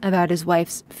mistaken about his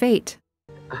wife's fate.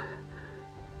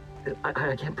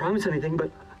 I can't promise anything,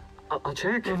 but I'll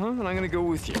check. And I'm gonna go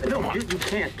with you. No, you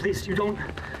can't. Please, you don't.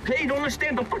 Hey, you don't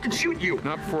understand. I'll fucking shoot you.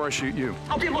 Not before I shoot you.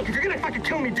 Okay, look, if you're gonna fucking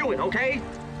kill me, do it, okay?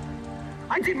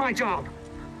 I did my job.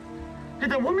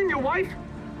 Did that woman your wife?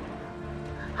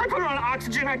 I put her on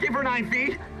oxygen. I gave her 9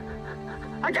 feet.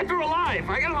 I kept her alive.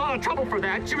 I got in a lot of trouble for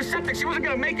that. She was septic. She wasn't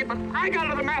gonna make it, but I got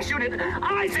her to the mass unit.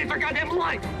 I saved her goddamn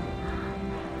life.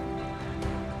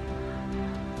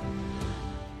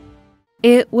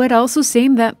 It would also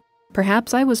seem that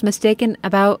perhaps I was mistaken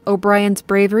about O'Brien's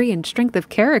bravery and strength of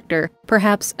character.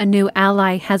 Perhaps a new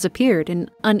ally has appeared, an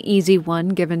uneasy one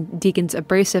given Deacon's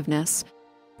abrasiveness.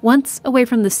 Once away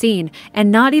from the scene,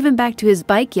 and not even back to his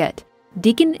bike yet,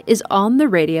 Deacon is on the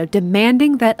radio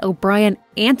demanding that O'Brien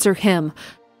answer him,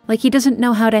 like he doesn't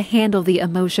know how to handle the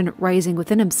emotion rising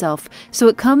within himself, so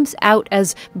it comes out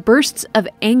as bursts of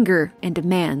anger and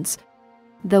demands.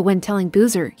 Though when telling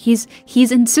Boozer, he's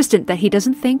insistent that he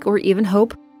doesn't think or even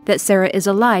hope that Sarah is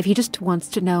alive, he just wants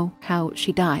to know how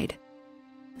she died.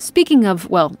 Speaking of,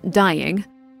 well, dying,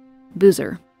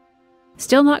 Boozer.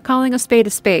 Still not calling a spade a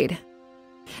spade.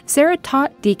 Sarah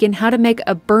taught Deacon how to make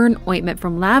a burn ointment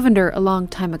from lavender a long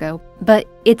time ago, but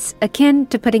it's akin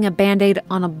to putting a band-aid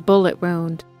on a bullet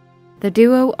wound. The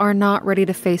duo are not ready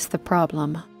to face the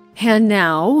problem. And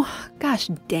now, gosh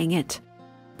dang it,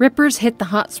 Rippers hit the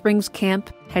Hot Springs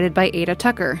camp headed by Ada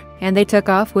Tucker, and they took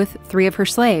off with 3 of her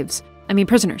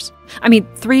prisoners.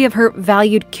 3 of her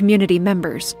valued community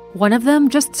members. One of them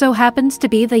just so happens to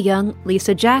be the young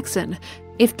Lisa Jackson.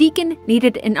 If Deacon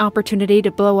needed an opportunity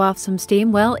to blow off some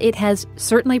steam, well, it has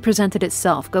certainly presented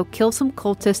itself. Go kill some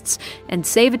cultists and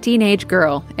save a teenage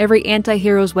girl. Every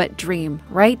anti-hero's wet dream,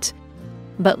 right?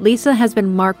 But Lisa has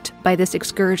been marked by this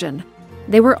excursion.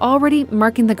 They were already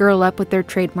marking the girl up with their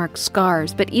trademark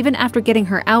scars, but even after getting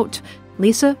her out,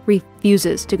 Lisa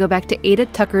refuses to go back to Ada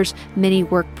Tucker's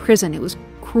mini-work prison. It was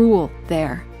cruel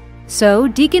there. So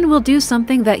Deacon will do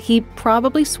something that he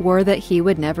probably swore that he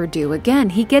would never do again.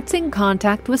 He gets in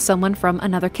contact with someone from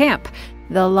another camp,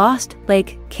 the Lost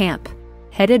Lake Camp,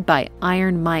 headed by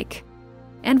Iron Mike.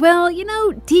 And well,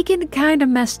 Deacon kinda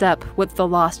messed up with the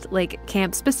Lost Lake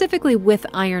Camp, specifically with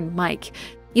Iron Mike.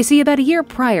 You see, about a year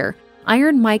prior,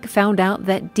 Iron Mike found out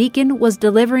that Deacon was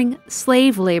delivering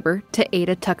slave labor to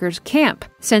Ada Tucker's camp,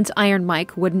 since Iron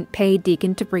Mike wouldn't pay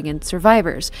Deacon to bring in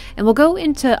survivors. And we'll go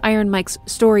into Iron Mike's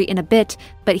story in a bit,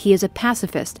 but he is a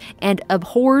pacifist and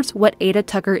abhors what Ada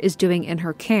Tucker is doing in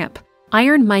her camp.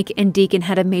 Iron Mike and Deacon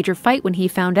had a major fight when he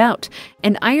found out,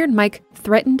 and Iron Mike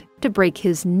threatened to break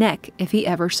his neck if he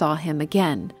ever saw him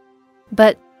again.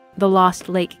 But the Lost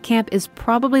Lake Camp is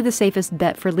probably the safest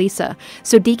bet for Lisa,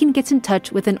 so Deacon gets in touch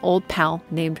with an old pal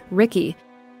named Ricky.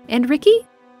 And Ricky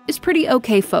is pretty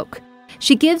okay folk.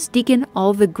 She gives Deacon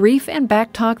all the grief and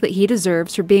backtalk that he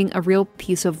deserves for being a real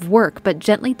piece of work, but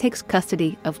gently takes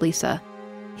custody of Lisa.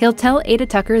 He'll tell Ada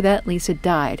Tucker that Lisa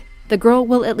died. The girl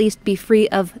will at least be free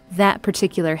of that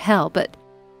particular hell, but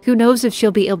who knows if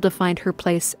she'll be able to find her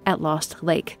place at Lost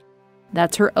Lake.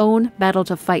 That's her own battle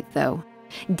to fight, though.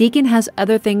 Deacon has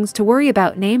other things to worry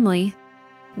about, namely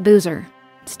Boozer.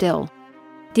 Still,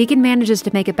 Deacon manages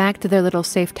to make it back to their little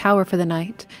safe tower for the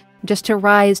night, just to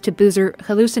rise to Boozer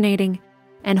hallucinating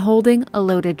and holding a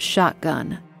loaded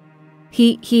shotgun.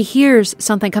 He hears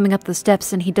something coming up the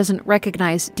steps and he doesn't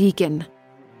recognize Deacon.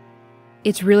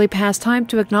 It's really past time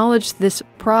to acknowledge this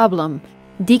problem.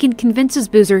 Deacon convinces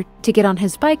Boozer to get on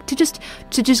his bike to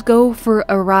just go for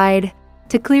a ride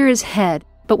to clear his head.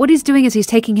 But what he's doing is he's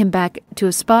taking him back to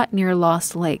a spot near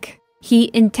Lost Lake. He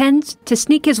intends to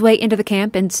sneak his way into the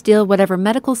camp and steal whatever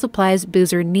medical supplies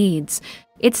Boozer needs.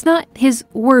 It's not his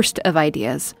worst of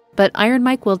ideas, but Iron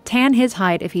Mike will tan his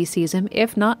hide if he sees him,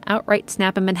 if not outright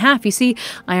snap him in half. You see,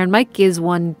 Iron Mike is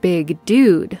one big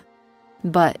dude.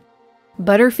 But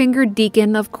Butterfinger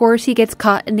Deacon, of course, he gets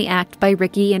caught in the act by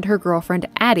Ricky and her girlfriend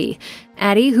Addie.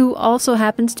 Addie, who also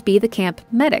happens to be the camp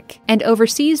medic, and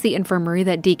oversees the infirmary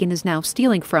that Deacon is now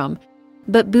stealing from.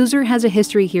 But Boozer has a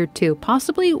history here too,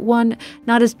 possibly one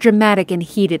not as dramatic and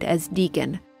heated as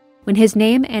Deacon. When his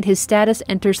name and his status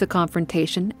enters the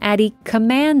confrontation, Addie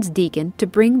commands Deacon to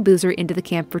bring Boozer into the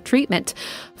camp for treatment.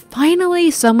 Finally,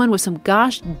 someone with some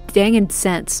gosh dangin'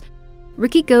 sense.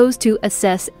 Ricky goes to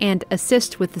assess and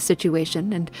assist with the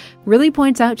situation and really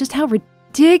points out just how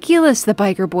ridiculous the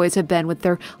biker boys have been with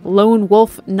their lone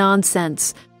wolf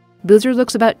nonsense. Boozer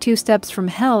looks about 2 steps from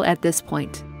hell at this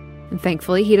point, and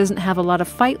thankfully he doesn't have a lot of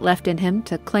fight left in him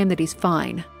to claim that he's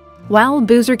fine. While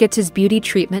Boozer gets his beauty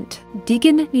treatment,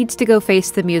 Deacon needs to go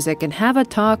face the music and have a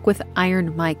talk with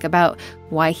Iron Mike about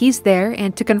why he's there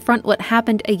and to confront what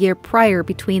happened a year prior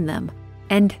between them.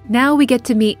 And now we get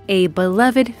to meet a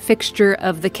beloved fixture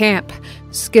of the camp,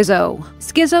 Skizzo.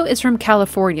 Skizzo is from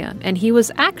California, and he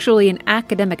was actually an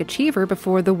academic achiever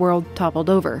before the world toppled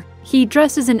over. He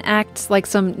dresses and acts like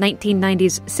some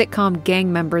 1990s sitcom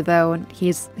gang member, though, and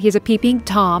he's a peeping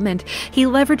Tom, and he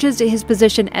leverages his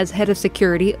position as head of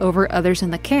security over others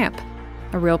in the camp.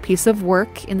 A real piece of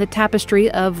work in the tapestry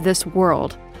of this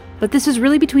world. But this is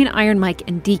really between Iron Mike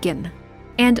and Deacon.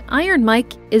 And Iron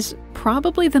Mike is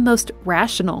probably the most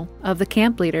rational of the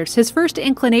camp leaders. His first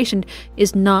inclination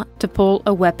is not to pull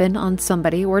a weapon on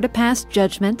somebody or to pass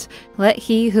judgment. Let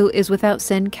he who is without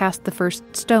sin cast the first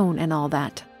stone and all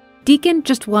that. Deacon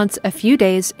just wants a few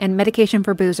days and medication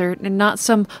for Boozer and not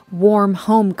some warm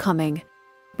homecoming.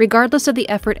 Regardless of the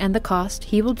effort and the cost,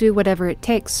 he will do whatever it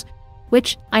takes,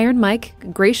 which Iron Mike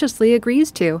graciously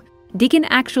agrees to. Deacon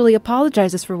actually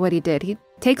apologizes for what he did. He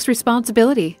takes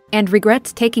responsibility and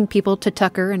regrets taking people to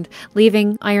Tucker and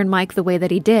leaving Iron Mike the way that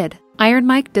he did. Iron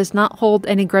Mike does not hold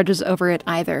any grudges over it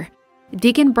either.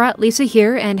 Deacon brought Lisa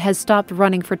here and has stopped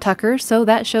running for Tucker, so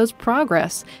that shows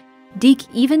progress. Deke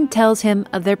even tells him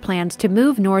of their plans to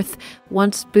move north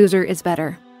once Boozer is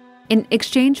better. In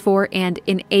exchange for and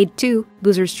in aid to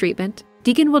Boozer's treatment,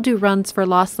 Deacon will do runs for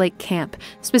Lost Lake Camp,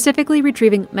 specifically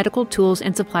retrieving medical tools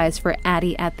and supplies for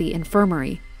Addie at the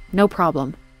infirmary. No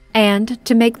problem. And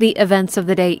to make the events of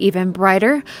the day even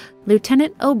brighter,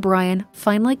 Lieutenant O'Brien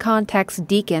finally contacts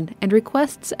Deacon and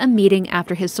requests a meeting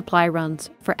after his supply runs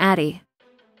for Addie.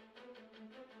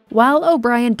 While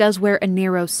O'Brien does wear a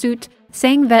NERO suit,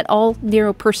 saying that all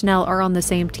NERO personnel are on the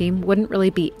same team wouldn't really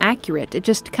be accurate. It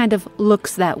just kind of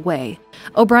looks that way.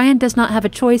 O'Brien does not have a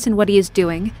choice in what he is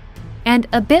doing. And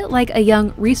a bit like a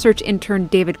young research intern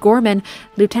David Gorman,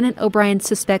 Lieutenant O'Brien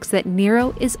suspects that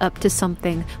NERO is up to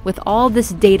something with all this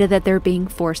data that they're being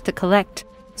forced to collect.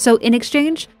 So in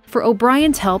exchange for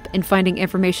O'Brien's help in finding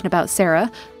information about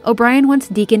Sarah, O'Brien wants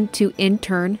Deacon to in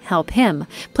turn help him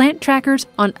plant trackers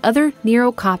on other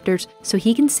NERO copters so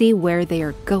he can see where they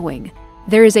are going.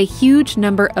 There is a huge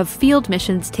number of field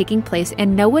missions taking place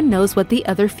and no one knows what the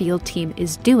other field team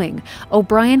is doing.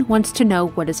 O'Brien wants to know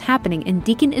what is happening and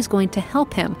Deacon is going to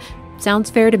help him. Sounds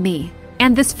fair to me.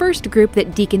 And this first group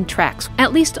that Deacon tracks,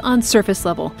 at least on surface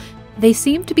level, they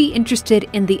seem to be interested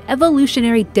in the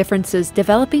evolutionary differences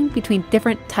developing between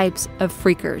different types of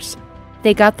freakers.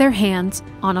 They got their hands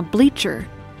on a bleacher.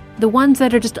 The ones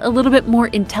that are just a little bit more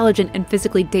intelligent and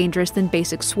physically dangerous than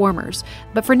basic swarmers.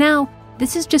 But for now,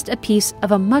 this is just a piece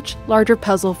of a much larger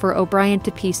puzzle for O'Brien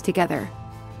to piece together.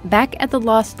 Back at the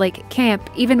Lost Lake camp,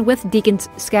 even with Deacon's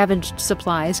scavenged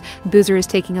supplies, Boozer is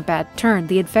taking a bad turn.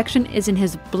 The infection is in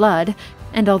his blood,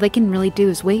 and all they can really do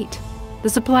is wait. The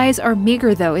supplies are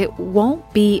meager, though. It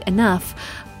won't be enough.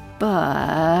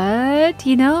 But,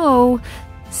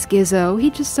 Skizzo,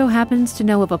 he just so happens to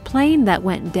know of a plane that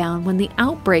went down when the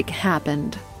outbreak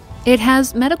happened. It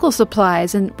has medical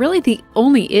supplies, and really the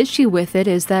only issue with it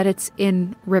is that it's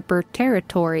in Ripper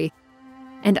territory.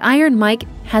 And Iron Mike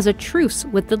has a truce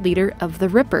with the leader of the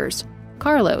Rippers,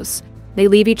 Carlos. They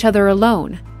leave each other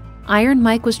alone. Iron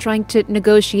Mike was trying to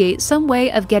negotiate some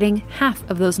way of getting half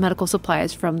of those medical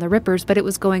supplies from the Rippers, but it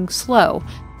was going slow.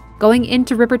 Going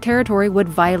into Ripper territory would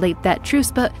violate that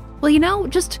truce, but,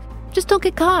 just don't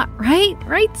get caught, right?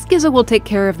 Right? Skizzo will take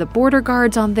care of the border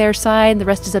guards on their side, and the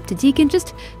rest is up to Deacon.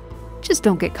 Just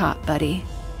don't get caught, buddy.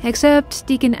 Except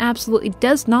Deacon absolutely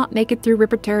does not make it through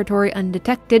Ripper territory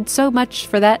undetected, so much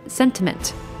for that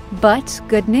sentiment. But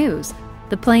good news.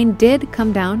 The plane did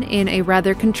come down in a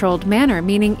rather controlled manner,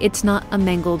 meaning it's not a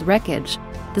mangled wreckage.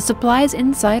 The supplies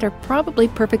inside are probably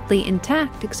perfectly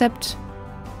intact, except...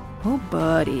 oh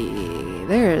buddy,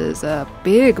 there's a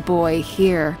big boy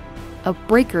here. A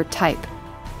breaker type.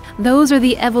 Those are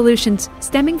the evolutions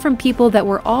stemming from people that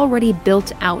were already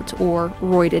built out or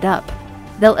roided up.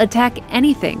 They'll attack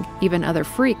anything, even other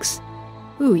freaks.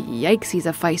 Ooh, yikes, he's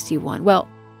a feisty one. Well,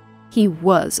 he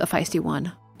was a feisty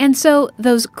one. And so,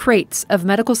 those crates of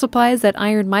medical supplies that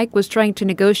Iron Mike was trying to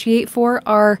negotiate for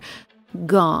are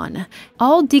gone.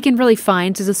 All Deacon really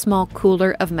finds is a small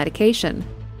cooler of medication.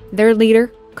 Their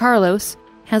leader, Carlos,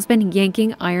 has been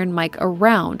yanking Iron Mike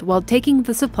around while taking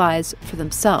the supplies for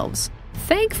themselves.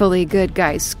 Thankfully, good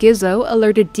guy Skizzo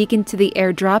alerted Deacon to the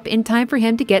airdrop in time for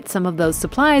him to get some of those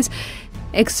supplies.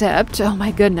 Except, oh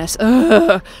my goodness,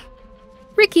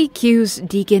 really Ricky cues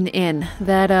Deacon in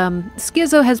that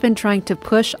Schizo has been trying to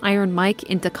push Iron Mike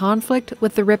into conflict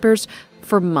with the Rippers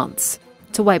for months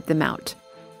to wipe them out.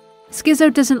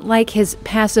 Schizo doesn't like his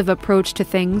passive approach to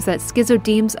things that Schizo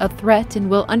deems a threat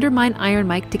and will undermine Iron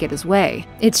Mike to get his way.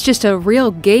 It's just a real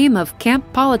game of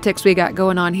camp politics we got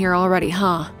going on here already,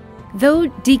 huh? Though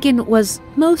Deacon was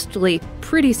mostly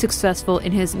pretty successful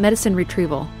in his medicine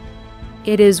retrieval,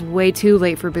 it is way too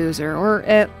late for Boozer, or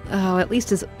at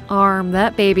least his arm.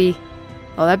 That baby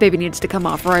needs to come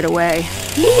off right away.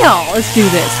 Yeah, let's do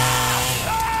this.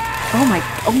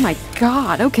 Oh my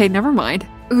god. Okay, never mind.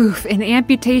 Oof, an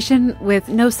amputation with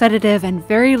no sedative and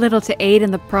very little to aid in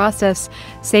the process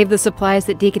saved the supplies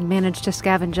that Deacon managed to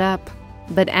scavenge up.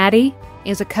 But Addie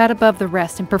is a cut above the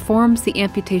rest and performs the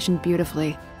amputation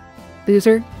beautifully.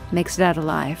 Boozer makes it out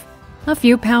alive. A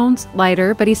few pounds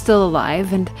lighter, but he's still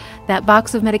alive, and that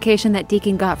box of medication that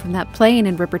Deacon got from that plane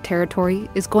in Ripper territory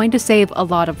is going to save a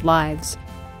lot of lives.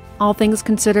 All things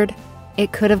considered,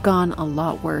 it could have gone a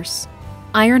lot worse.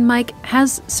 Iron Mike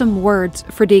has some words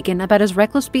for Deacon about his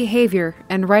reckless behavior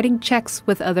and writing checks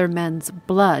with other men's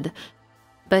blood.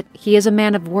 But he is a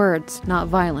man of words, not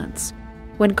violence.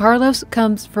 When Carlos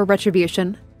comes for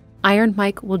retribution, Iron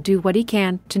Mike will do what he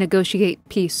can to negotiate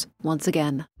peace once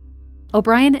again.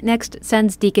 O'Brien next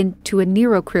sends Deacon to a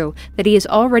NERO crew that he has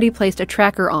already placed a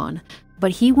tracker on,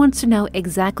 but he wants to know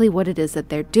exactly what it is that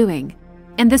they're doing.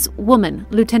 And this woman,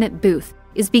 Lieutenant Booth,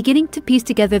 is beginning to piece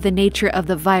together the nature of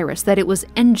the virus, that it was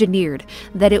engineered,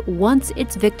 that it wants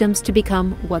its victims to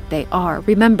become what they are.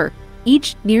 Remember,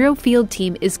 each NERO field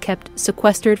team is kept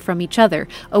sequestered from each other.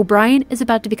 O'Brien is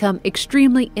about to become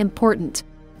extremely important,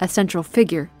 a central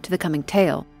figure to the coming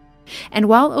tale. And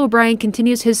while O'Brien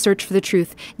continues his search for the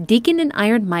truth, Deacon and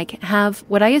Iron Mike have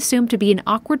what I assume to be an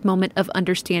awkward moment of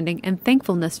understanding and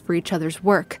thankfulness for each other's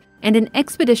work, and an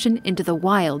expedition into the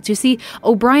wilds. You see,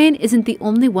 O'Brien isn't the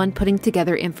only one putting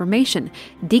together information.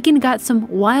 Deacon got some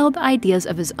wild ideas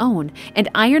of his own, and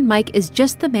Iron Mike is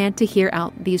just the man to hear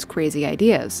out these crazy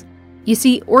ideas. You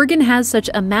see, Oregon has such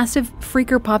a massive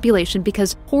freaker population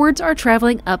because hordes are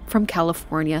traveling up from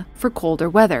California for colder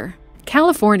weather.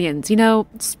 Californians,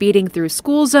 speeding through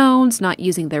school zones, not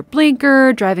using their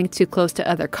blinker, driving too close to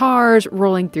other cars,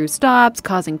 rolling through stops,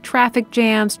 causing traffic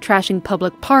jams, trashing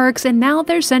public parks, and now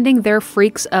they're sending their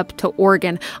freaks up to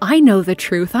Oregon. I know the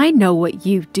truth. I know what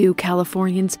you do,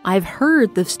 Californians. I've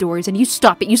heard the stories, and you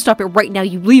stop it. You stop it right now.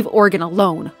 You leave Oregon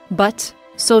alone. But,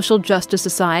 social justice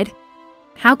aside,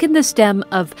 how can the stem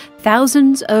of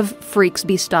thousands of freaks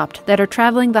be stopped that are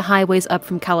traveling the highways up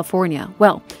from California?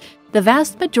 Well, the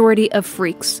vast majority of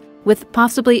freaks, with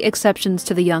possibly exceptions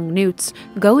to the young newts,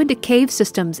 go into cave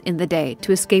systems in the day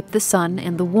to escape the sun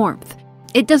and the warmth.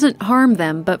 It doesn't harm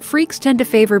them, but freaks tend to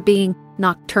favor being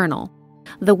nocturnal.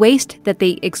 The waste that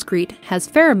they excrete has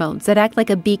pheromones that act like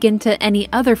a beacon to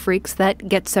any other freaks that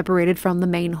get separated from the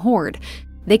main horde.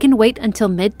 They can wait until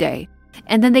midday,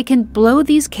 and then they can blow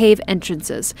these cave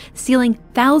entrances, sealing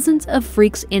thousands of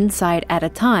freaks inside at a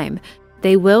time.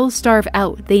 They will starve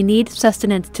out. They need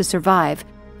sustenance to survive.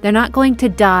 They're not going to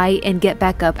die and get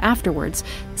back up afterwards.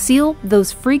 Seal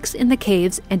those freaks in the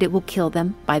caves and it will kill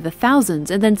them by the thousands,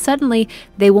 and then suddenly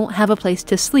they won't have a place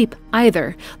to sleep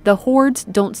either. The hordes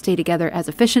don't stay together as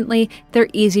efficiently. They're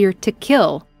easier to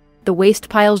kill. The waste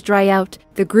piles dry out.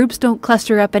 The groups don't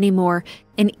cluster up anymore.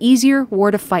 An easier war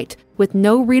to fight with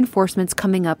no reinforcements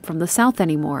coming up from the south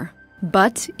anymore.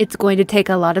 But it's going to take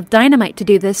a lot of dynamite to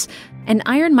do this, and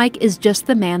Iron Mike is just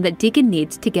the man that Deacon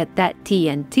needs to get that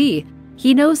TNT.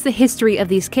 He knows the history of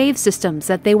these cave systems,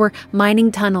 that they were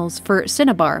mining tunnels for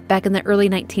cinnabar back in the early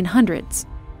 1900s.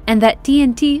 And that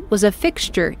TNT was a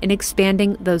fixture in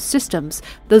expanding those systems.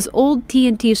 Those old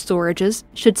TNT storages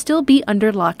should still be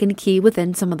under lock and key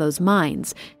within some of those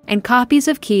mines, and copies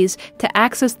of keys to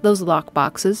access those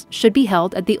lockboxes should be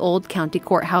held at the old county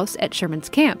courthouse at Sherman's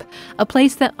Camp, a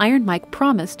place that Iron Mike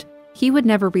promised he would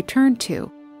never return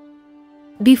to.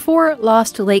 Before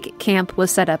Lost Lake Camp was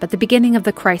set up at the beginning of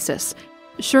the crisis,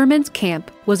 Sherman's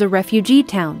Camp was a refugee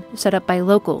town set up by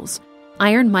locals.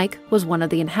 Iron Mike was one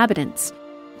of the inhabitants.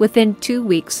 Within 2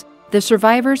 weeks, the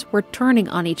survivors were turning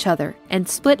on each other and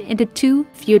split into two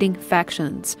feuding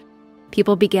factions.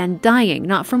 People began dying,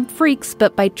 not from freaks,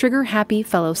 but by trigger-happy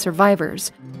fellow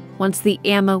survivors. Once the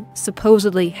ammo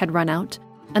supposedly had run out,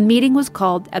 a meeting was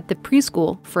called at the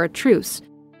preschool for a truce.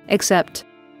 Except,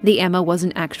 the ammo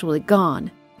wasn't actually gone.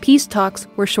 Peace talks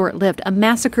were short-lived. A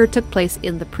massacre took place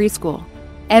in the preschool.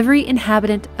 Every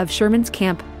inhabitant of Sherman's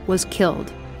Camp was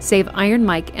killed, save Iron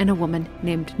Mike and a woman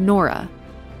named Nora.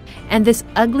 and this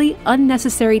ugly,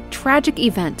 unnecessary, tragic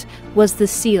event was the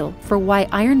seal for why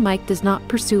Iron Mike does not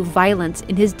pursue violence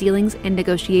in his dealings and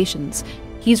negotiations.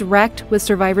 He's racked with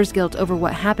survivor's guilt over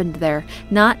what happened there.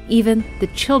 Not even the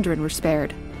children were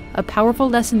spared. A powerful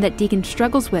lesson that Deacon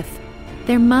struggles with.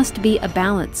 There must be a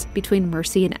balance between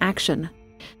mercy and action.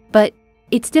 But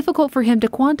it's difficult for him to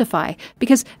quantify,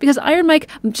 because Iron Mike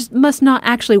just must not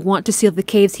actually want to seal the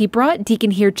caves. He brought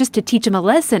Deacon here just to teach him a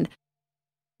lesson.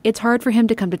 It's hard for him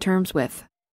to come to terms with.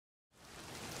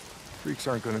 Freaks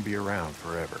aren't going to be around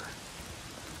forever.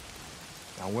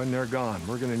 Now, when they're gone,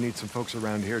 we're going to need some folks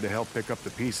around here to help pick up the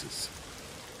pieces.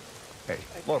 Hey,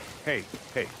 look, hey.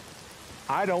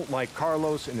 I don't like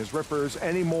Carlos and his rippers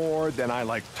any more than I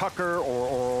like Tucker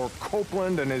or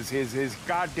Copeland and his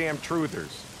goddamn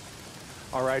truthers.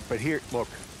 All right, but here's the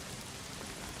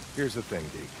thing,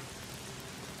 Deke.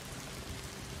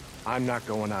 I'm not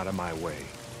going out of my way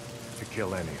to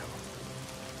kill any of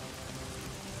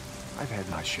them. I've had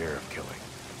my share of killing.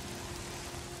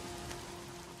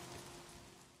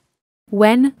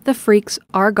 When the freaks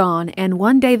are gone, and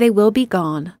one day they will be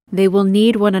gone, they will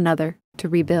need one another to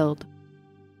rebuild.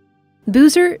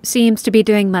 Boozer seems to be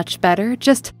doing much better,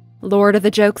 just lord of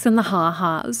the jokes and the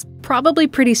ha-has, probably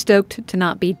pretty stoked to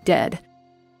not be dead.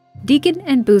 Deacon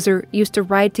and Boozer used to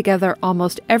ride together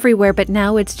almost everywhere, but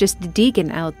now it's just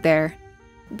Deacon out there.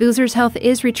 Boozer's health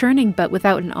is returning, but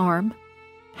without an arm.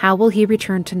 How will he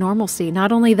return to normalcy?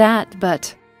 Not only that,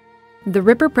 but the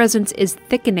Ripper presence is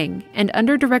thickening, and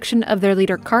under direction of their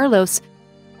leader Carlos,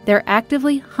 they're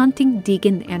actively hunting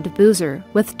Deacon and Boozer,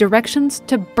 with directions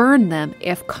to burn them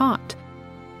if caught.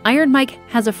 Iron Mike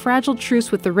has a fragile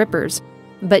truce with the Rippers,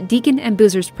 but Deacon and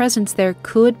Boozer's presence there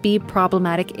could be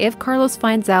problematic if Carlos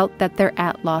finds out that they're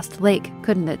at Lost Lake,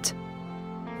 couldn't it?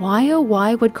 Why oh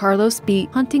why would Carlos be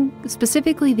hunting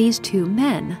specifically these two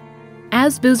men?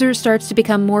 As Boozer starts to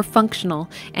become more functional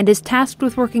and is tasked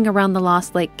with working around the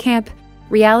Lost Lake camp,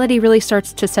 reality really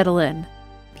starts to settle in.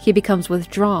 He becomes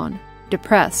withdrawn,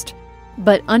 depressed,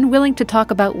 but unwilling to talk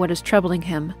about what is troubling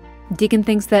him. Deacon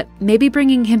thinks that maybe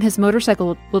bringing him his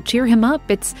motorcycle will cheer him up.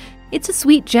 It's a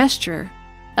sweet gesture,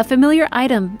 a familiar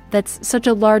item that's such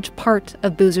a large part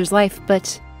of Boozer's life,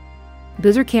 but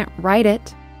Boozer can't ride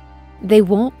it. They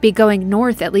won't be going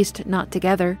north, at least not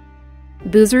together.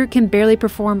 Boozer can barely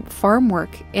perform farm work,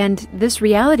 and this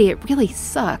reality, it really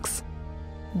sucks.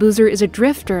 Boozer is a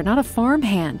drifter, not a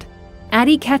farmhand.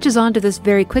 Addie catches on to this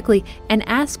very quickly and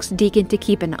asks Deacon to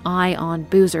keep an eye on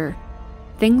Boozer.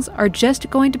 Things are just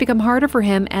going to become harder for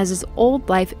him as his old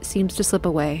life seems to slip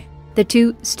away. The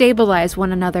two stabilize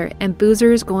one another, and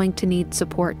Boozer is going to need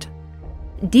support.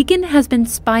 Deacon has been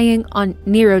spying on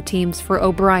NERO teams for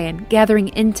O'Brien, gathering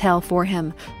intel for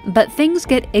him, but things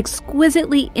get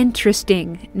exquisitely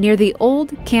interesting near the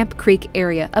old Camp Creek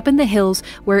area up in the hills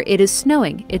where it is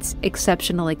snowing. It's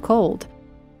exceptionally cold.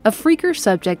 A freaker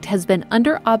subject has been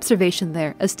under observation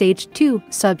there, a stage 2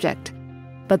 subject.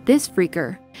 But this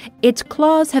freaker, its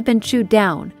claws have been chewed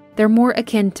down. They're more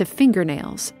akin to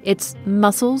fingernails. Its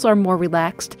muscles are more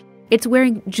relaxed. It's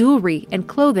wearing jewelry and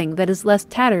clothing that is less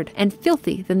tattered and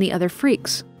filthy than the other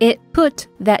freaks. It put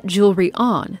that jewelry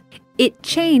on. It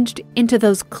changed into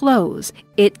those clothes.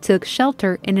 It took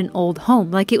shelter in an old home,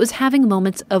 like it was having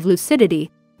moments of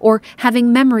lucidity or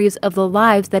having memories of the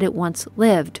lives that it once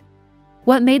lived.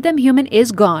 What made them human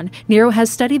is gone. NERO has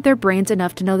studied their brains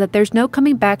enough to know that there's no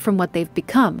coming back from what they've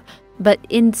become. But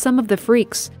in some of the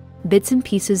freaks, bits and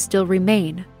pieces still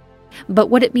remain. But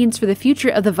what it means for the future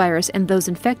of the virus and those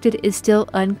infected is still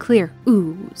unclear.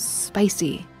 Ooh,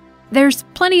 spicy. There's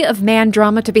plenty of man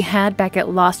drama to be had back at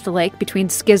Lost Lake between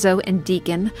Schizo and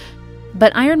Deacon,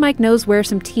 but Iron Mike knows where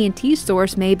some TNT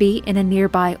source may be in a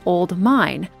nearby old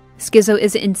mine. Schizo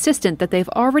is insistent that they've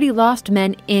already lost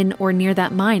men in or near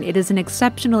that mine. It is an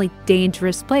exceptionally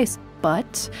dangerous place,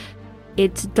 but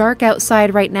it's dark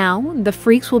outside right now. The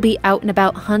freaks will be out and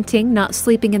about hunting, not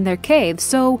sleeping in their caves,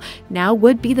 so now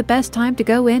would be the best time to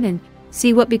go in and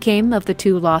see what became of the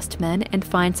two lost men and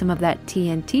find some of that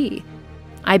TNT.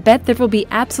 I bet there will be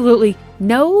absolutely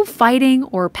no fighting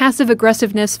or passive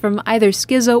aggressiveness from either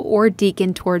Schizo or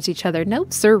Deacon towards each other. No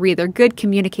sirree, they're good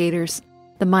communicators.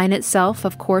 The mine itself,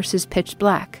 of course, is pitch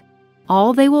black.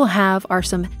 All they will have are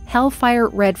some Hellfire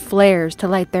red flares to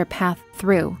light their path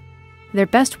through. Their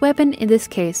best weapon in this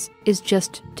case is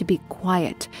just to be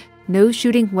quiet. No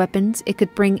shooting weapons. It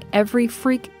could bring every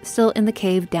freak still in the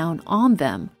cave down on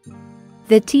them.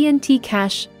 The TNT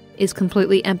cache is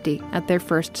completely empty at their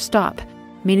first stop,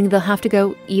 meaning they'll have to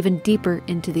go even deeper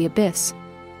into the abyss.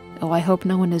 Oh, I hope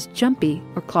no one is jumpy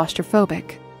or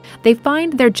claustrophobic. They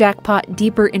find their jackpot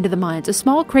deeper into the mines. A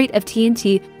small crate of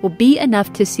TNT will be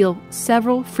enough to seal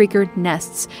several freaker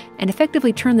nests and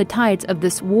effectively turn the tides of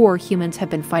this war humans have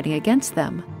been fighting against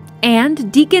them.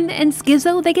 And Deacon and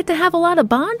Skizzo, they get to have a lot of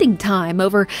bonding time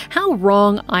over how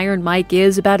wrong Iron Mike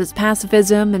is about his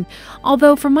pacifism, and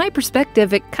although from my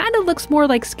perspective it kind of looks more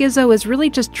like Skizzo is really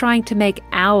just trying to make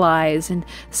allies in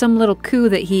some little coup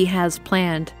that he has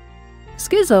planned.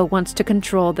 Skizzo wants to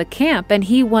control the camp, and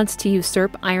he wants to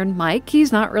usurp Iron Mike.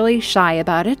 He's not really shy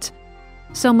about it.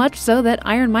 So much so that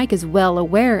Iron Mike is well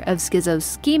aware of Skizzo's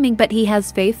scheming, but he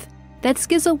has faith that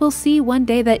Skizzo will see one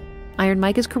day that Iron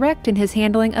Mike is correct in his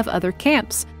handling of other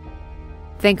camps.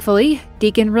 Thankfully,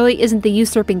 Deacon really isn't the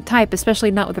usurping type,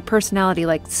 especially not with a personality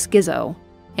like Skizzo.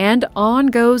 And on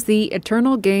goes the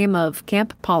eternal game of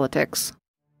camp politics.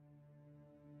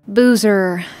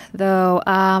 Boozer, though,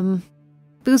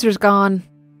 Boozer's gone.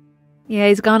 Yeah,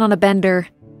 he's gone on a bender.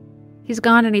 He's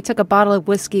gone and he took a bottle of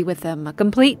whiskey with him, a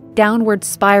complete downward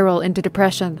spiral into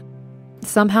depression.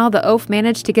 Somehow the oaf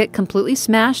managed to get completely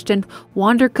smashed and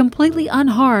wander completely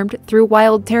unharmed through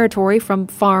wild territory from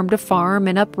farm to farm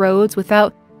and up roads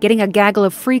without getting a gaggle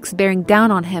of freaks bearing down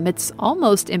on him. It's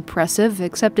almost impressive,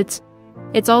 except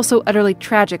it's also utterly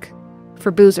tragic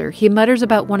for Boozer. He mutters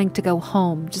about wanting to go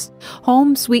home. Just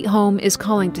home sweet home is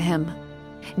calling to him.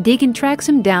 Deacon tracks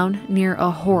him down near a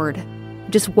horde,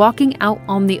 just walking out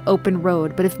on the open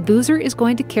road. But if Boozer is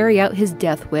going to carry out his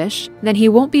death wish, then he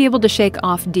won't be able to shake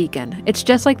off Deacon. It's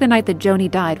just like the night that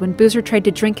Joni died, when Boozer tried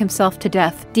to drink himself to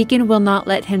death. Deacon will not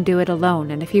let him do it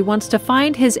alone, and if he wants to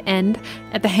find his end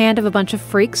at the hand of a bunch of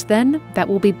freaks, then that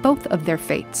will be both of their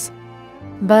fates.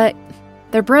 But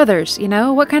they're brothers, you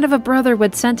know? What kind of a brother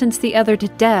would sentence the other to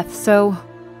death? So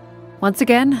once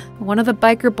again, one of the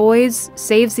biker boys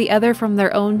saves the other from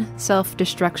their own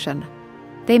self-destruction.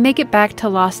 They make it back to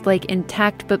Lost Lake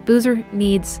intact, but Boozer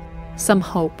needs some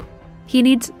hope. He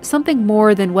needs something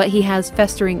more than what he has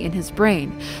festering in his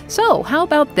brain. So, how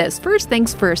about this? First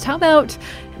things first, how about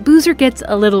Boozer gets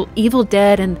a little Evil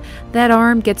Dead and that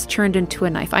arm gets turned into a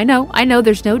knife? I know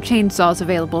there's no chainsaws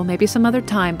available, maybe some other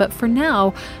time, but for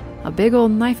now, a big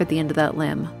old knife at the end of that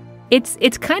limb.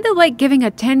 It's kind of like giving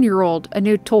a 10-year-old a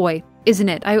new toy, isn't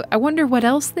it? I wonder what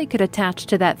else they could attach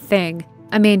to that thing.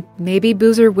 I mean, maybe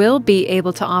Boozer will be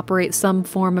able to operate some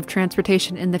form of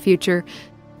transportation in the future.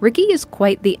 Ricky is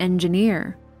quite the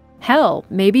engineer. Hell,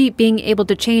 maybe being able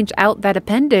to change out that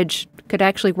appendage could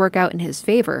actually work out in his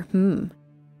favor.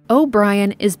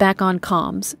 O'Brien is back on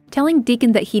comms, telling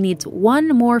Deacon that he needs one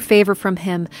more favor from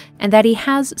him and that he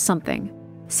has something.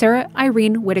 Sarah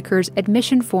Irene Whitaker's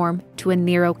admission form to a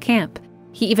NERO camp.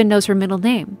 He even knows her middle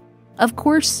name. Of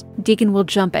course, Deacon will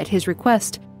jump at his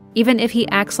request. Even if he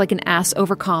acts like an ass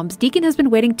over comms, Deacon has been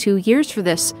waiting 2 years for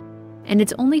this, and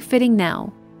it's only fitting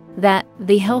now that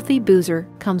the healthy Boozer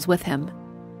comes with him.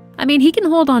 I mean, he can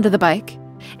hold on to the bike,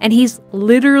 and he's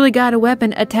literally got a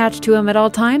weapon attached to him at all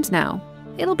times now.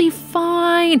 It'll be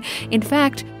fine. In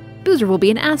fact, Boozer will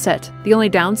be an asset. The only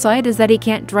downside is that he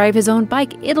can't drive his own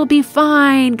bike. It'll be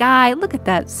fine, guy. Look at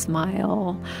that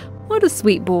smile. What a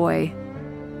sweet boy.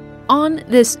 On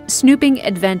this snooping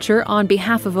adventure on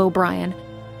behalf of O'Brien,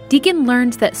 Deacon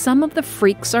learns that some of the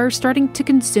freaks are starting to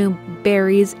consume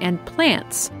berries and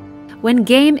plants. When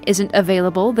game isn't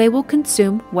available, they will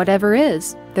consume whatever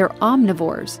is. They're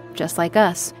omnivores, just like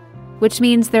us, which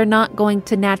means they're not going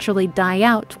to naturally die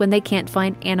out when they can't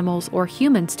find animals or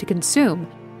humans to consume.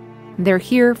 They're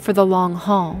here for the long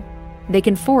haul. They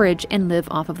can forage and live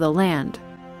off of the land.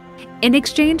 In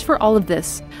exchange for all of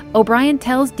this, O'Brien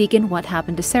tells Deacon what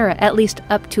happened to Sarah, at least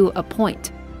up to a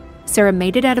point. Sarah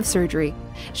made it out of surgery.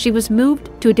 She was moved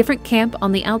to a different camp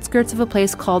on the outskirts of a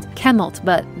place called Kemmelt,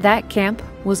 but that camp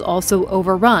was also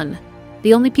overrun.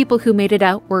 The only people who made it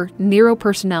out were NERO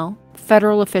personnel,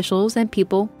 federal officials, and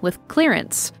people with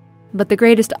clearance. But the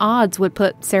greatest odds would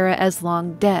put Sarah as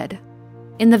long dead.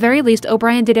 In the very least,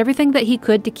 O'Brien did everything that he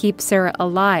could to keep Sarah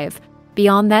alive.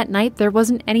 Beyond that night, there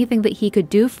wasn't anything that he could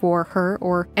do for her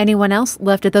or anyone else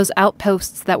left at those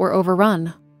outposts that were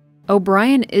overrun.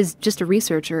 O'Brien is just a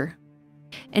researcher.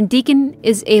 And Deacon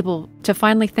is able to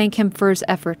finally thank him for his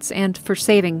efforts and for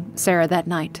saving Sarah that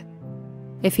night.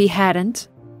 If he hadn't,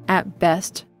 at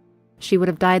best, she would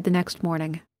have died the next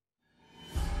morning.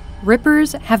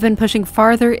 Rippers have been pushing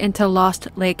farther into Lost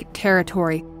Lake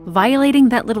territory, violating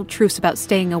that little truce about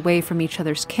staying away from each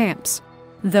other's camps.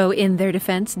 Though in their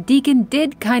defense, Deacon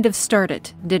did kind of start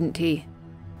it, didn't he?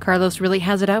 Carlos really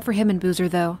has it out for him and Boozer,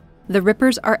 though. The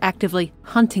Rippers are actively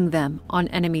hunting them on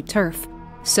enemy turf.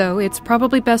 So it's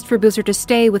probably best for Boozer to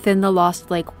stay within the Lost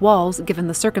Lake walls given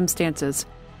the circumstances.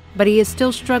 but he is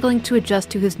still struggling to adjust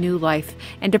to his new life,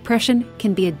 and depression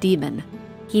can be a demon.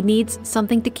 He needs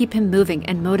something to keep him moving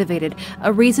and motivated,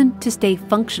 a reason to stay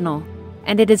functional.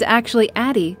 And it is actually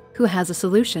Addie who has a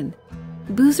solution.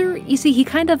 Boozer, you see, he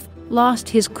kind of lost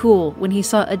his cool when he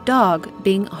saw a dog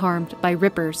being harmed by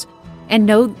rippers. And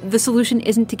no, the solution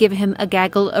isn't to give him a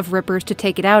gaggle of rippers to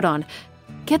take it out on.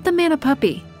 Get the man a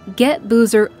puppy. Get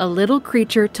Boozer a little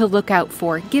creature to look out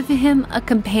for. Give him a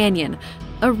companion,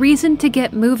 a reason to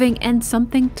get moving, and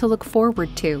something to look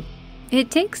forward to.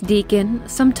 It takes Deacon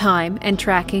some time and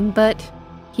tracking, but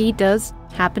he does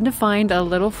happen to find a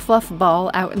little fluff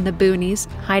ball out in the boonies,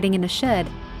 hiding in a shed.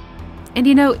 And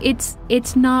you know,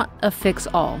 it's not a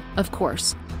fix-all, of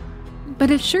course. But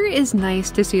it sure is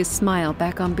nice to see a smile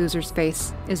back on Boozer's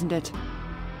face, isn't it?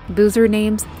 Boozer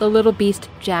names the little beast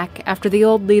Jack after the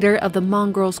old leader of the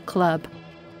Mongrels Club.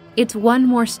 It's one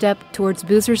more step towards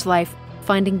Boozer's life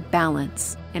finding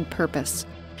balance and purpose.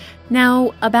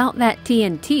 Now, about that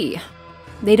TNT,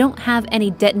 they don't have any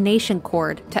detonation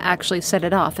cord to actually set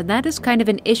it off, and that is kind of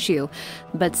an issue.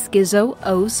 But Schizo,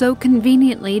 oh so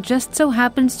conveniently, just so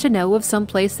happens to know of some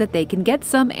place that they can get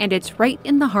some, and it's right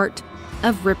in the heart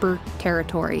of Ripper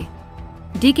territory.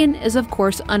 Deacon is of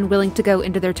course unwilling to go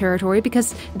into their territory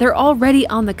because they're already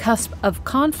on the cusp of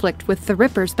conflict with the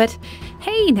Rippers, but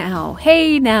hey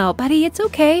now, buddy, it's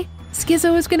okay.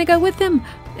 Schizo is gonna go with them,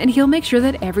 and he'll make sure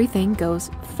that everything goes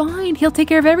fine. He'll take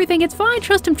care of everything. It's fine.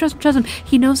 Trust him.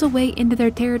 He knows a way into their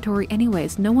territory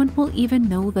anyways. No one will even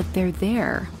know that they're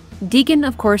there. Deacon,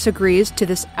 of course, agrees to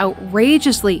this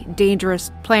outrageously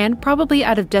dangerous plan, probably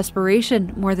out of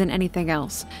desperation more than anything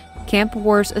else. Camp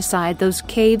wars aside, those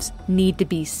caves need to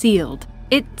be sealed.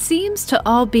 It seems to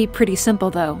all be pretty simple,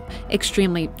 though.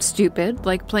 Extremely stupid,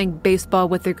 like playing baseball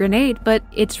with a grenade, but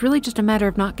it's really just a matter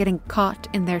of not getting caught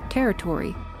in their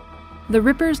territory. The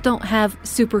Rippers don't have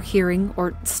super hearing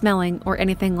or smelling or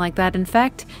anything like that. In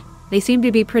fact, they seem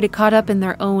to be pretty caught up in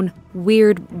their own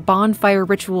weird bonfire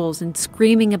rituals and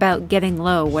screaming about getting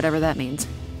low, whatever that means.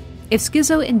 If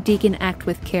Schizo and Deacon act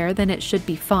with care, then it should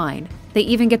be fine. They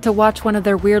even get to watch one of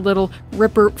their weird little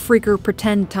Ripper Freaker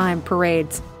pretend time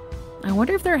parades. I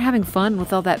wonder if they're having fun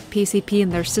with all that PCP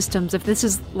in their systems, if this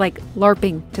is like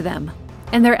LARPing to them.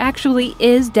 And there actually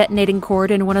is detonating cord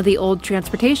in one of the old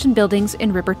transportation buildings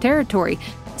in Ripper territory.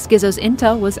 Schizo's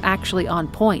intel was actually on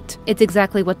point. It's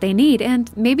exactly what they need,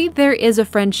 and maybe there is a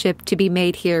friendship to be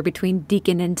made here between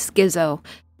Deacon and Schizo.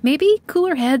 Maybe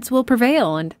cooler heads will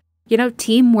prevail and, you know,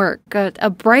 teamwork, a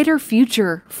brighter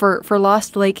future for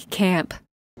Lost Lake Camp.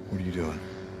 What are you doing?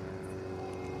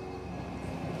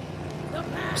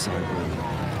 I'm sorry, brother.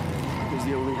 It was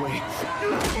the only way.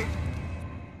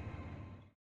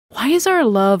 Why is our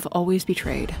love always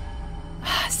betrayed?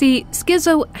 See,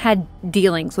 Schizo had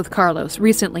dealings with Carlos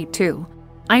recently, too.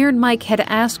 Iron Mike had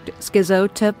asked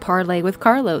Schizo to parley with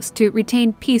Carlos to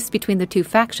retain peace between the two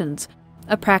factions,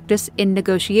 a practice in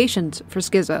negotiations for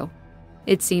Schizo.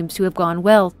 It seems to have gone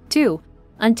well, too,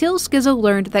 until Schizo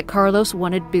learned that Carlos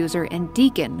wanted Boozer and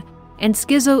Deacon, and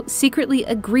Schizo secretly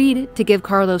agreed to give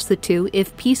Carlos the two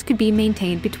if peace could be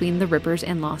maintained between the Rippers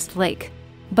and Lost Lake.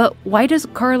 But why does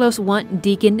Carlos want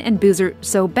Deacon and Boozer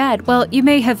so bad? Well, you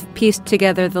may have pieced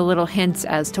together the little hints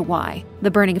as to why.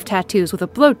 The burning of tattoos with a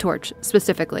blowtorch,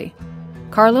 specifically.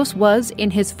 Carlos was,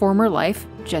 in his former life,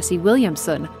 Jesse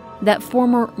Williamson, that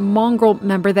former mongrel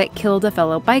member that killed a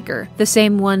fellow biker, the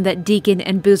same one that Deacon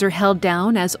and Boozer held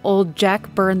down as old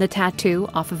Jack burned the tattoo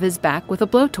off of his back with a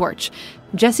blowtorch.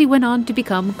 Jesse went on to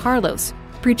become Carlos,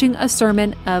 preaching a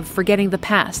sermon of forgetting the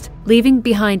past, leaving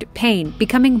behind pain,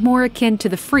 becoming more akin to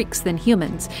the freaks than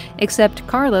humans, except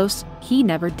Carlos, he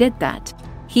never did that.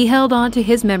 He held on to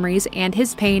his memories and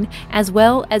his pain, as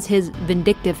well as his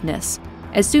vindictiveness.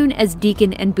 As soon as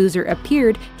Deacon and Boozer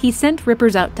appeared, he sent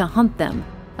Rippers out to hunt them.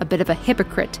 A bit of a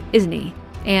hypocrite, isn't he?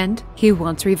 And he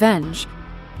wants revenge.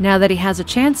 Now that he has a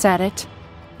chance at it,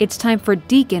 it's time for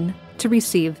Deacon to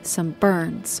receive some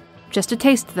burns. Just a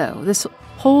taste, though. This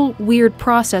whole weird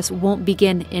process won't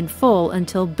begin in full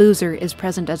until Boozer is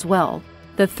present as well.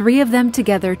 The three of them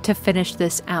together to finish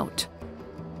this out.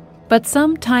 But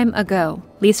some time ago,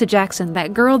 Lisa Jackson,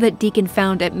 that girl that Deacon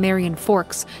found at Marion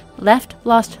Forks, left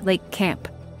Lost Lake Camp.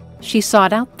 She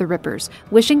sought out the Rippers,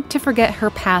 wishing to forget her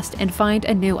past and find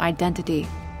a new identity.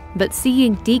 But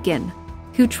seeing Deacon,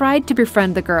 who tried to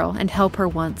befriend the girl and help her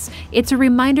once, it's a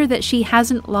reminder that she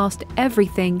hasn't lost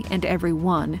everything and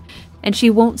everyone, and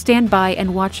she won't stand by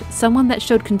and watch someone that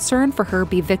showed concern for her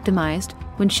be victimized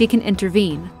when she can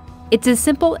intervene. It's as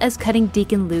simple as cutting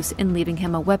Deacon loose and leaving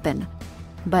him a weapon.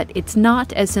 But it's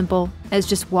not as simple as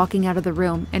just walking out of the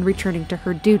room and returning to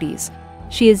her duties.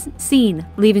 She is seen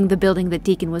leaving the building that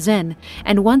Deacon was in,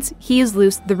 and once he is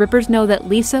loose, the Rippers know that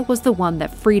Lisa was the one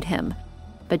that freed him.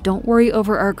 But don't worry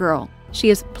over our girl. She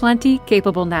is plenty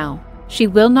capable now. She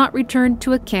will not return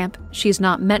to a camp. She is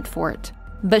not meant for it.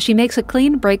 But she makes a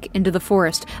clean break into the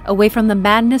forest, away from the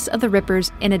madness of the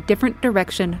Rippers in a different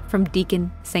direction from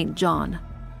Deacon St. John.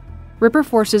 Ripper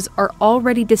forces are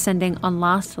already descending on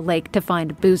Lost Lake to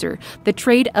find Boozer. The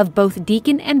trade of both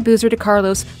Deacon and Boozer to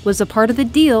Carlos was a part of the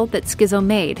deal that Skizzo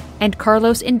made, and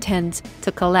Carlos intends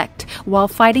to collect. While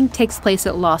fighting takes place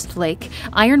at Lost Lake,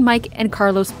 Iron Mike and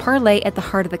Carlos parley at the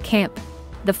heart of the camp.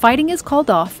 The fighting is called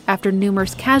off after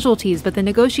numerous casualties, but the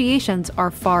negotiations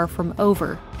are far from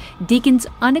over. Deacon's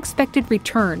unexpected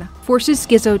return forces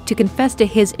Skizzo to confess to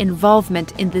his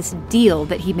involvement in this deal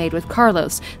that he made with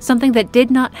Carlos, something that did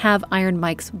not have Iron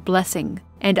Mike's blessing.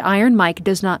 And Iron Mike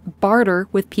does not barter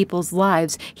with people's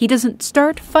lives. He doesn't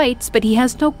start fights, but he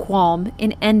has no qualm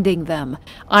in ending them.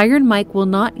 Iron Mike will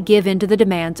not give in to the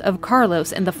demands of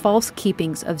Carlos and the false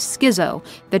keepings of Skizzo.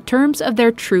 The terms of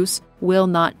their truce will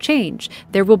not change.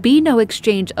 There will be no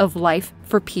exchange of life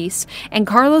for peace, and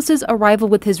Carlos's arrival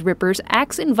with his Rippers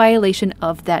acts in violation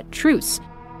of that truce.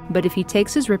 But if he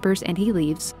takes his Rippers and he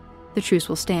leaves, the truce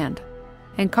will stand.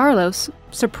 And Carlos,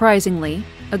 surprisingly,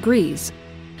 agrees.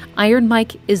 Iron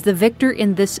Mike is the victor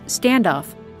in this standoff,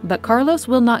 but Carlos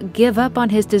will not give up on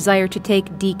his desire to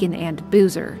take Deacon and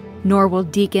Boozer. Nor will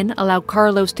Deacon allow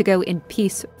Carlos to go in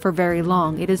peace for very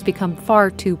long. It has become far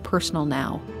too personal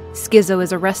now. Skizzo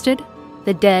is arrested,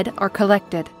 the dead are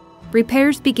collected,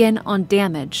 repairs begin on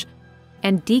damage,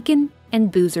 and Deacon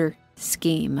and Boozer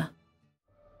scheme.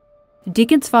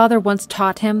 Deacon's father once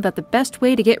taught him that the best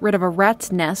way to get rid of a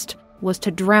rat's nest was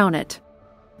to drown it.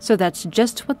 So that's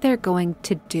just what they're going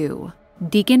to do.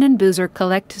 Deacon and Boozer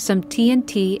collect some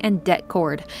TNT and det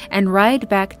cord and ride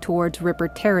back towards Ripper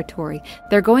territory.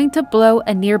 They're going to blow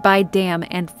a nearby dam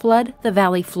and flood the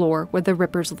valley floor where the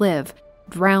Rippers live,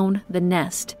 drown the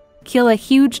nest, kill a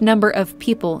huge number of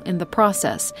people in the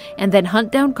process, and then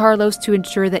hunt down Carlos to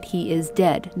ensure that he is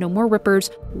dead. No more Rippers,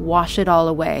 wash it all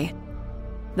away.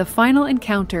 The final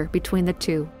encounter between the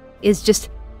two is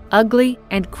just ugly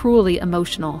and cruelly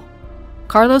emotional.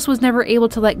 Carlos was never able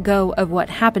to let go of what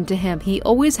happened to him. He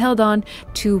always held on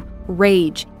to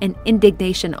rage and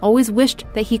indignation, always wished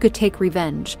that he could take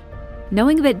revenge.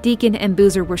 Knowing that Deacon and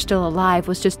Boozer were still alive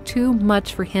was just too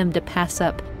much for him to pass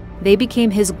up. They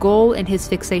became his goal and his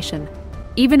fixation.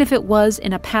 Even if it was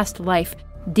in a past life,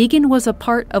 Deacon was a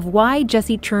part of why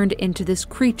Jesse turned into this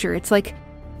creature. It's like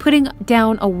putting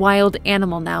down a wild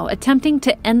animal now, attempting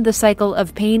to end the cycle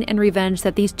of pain and revenge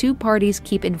that these two parties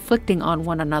keep inflicting on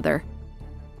one another.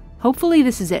 Hopefully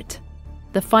this is it.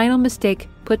 The final mistake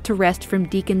put to rest from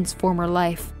Deacon's former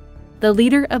life. The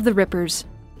leader of the Rippers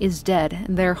is dead,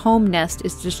 and their home nest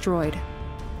is destroyed.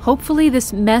 Hopefully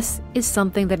this mess is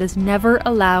something that is never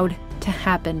allowed to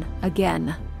happen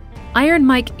again. Iron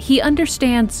Mike, he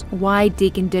understands why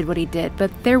Deacon did what he did,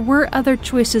 but there were other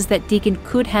choices that Deacon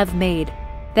could have made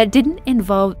that didn't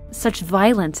involve such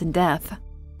violence and death.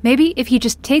 Maybe if he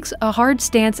just takes a hard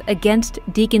stance against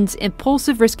Deacon's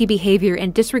impulsive, risky behavior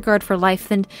and disregard for life,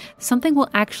 then something will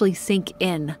actually sink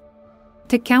in.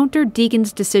 To counter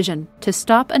Deacon's decision to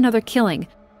stop another killing,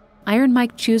 Iron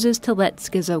Mike chooses to let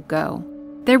Skizzo go.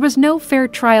 There was no fair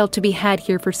trial to be had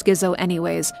here for Skizzo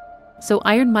anyways, so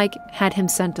Iron Mike had him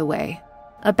sent away.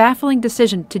 A baffling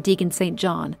decision to Deacon St.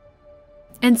 John.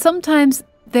 And sometimes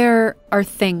there are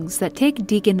things that take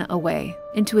Deacon away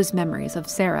into his memories of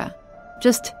Sarah.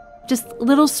 Just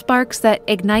little sparks that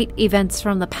ignite events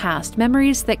from the past,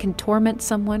 memories that can torment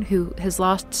someone who has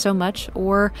lost so much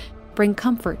or bring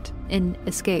comfort in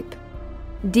escape.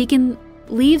 Deacon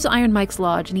leaves Iron Mike's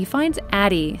lodge and he finds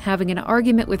Addie having an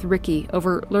argument with Ricky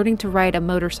over learning to ride a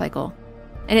motorcycle.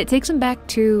 And it takes him back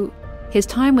to his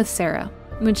time with Sarah,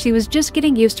 when she was just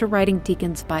getting used to riding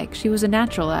Deacon's bike. She was a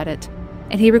natural at it.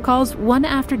 And he recalls one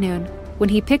afternoon when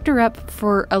he picked her up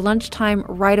for a lunchtime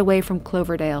ride away from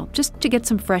Cloverdale, just to get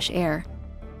some fresh air.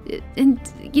 And,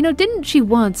 didn't she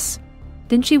once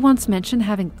mention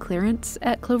having clearance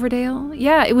at Cloverdale?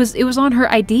 Yeah, it was on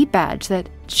her ID badge that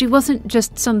she wasn't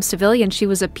just some civilian, she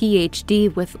was a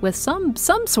PhD with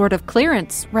some sort of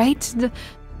clearance, right?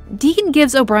 Deacon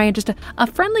gives O'Brien just a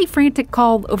friendly, frantic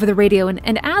call over the radio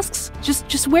and asks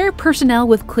just where personnel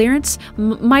with clearance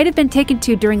might have been taken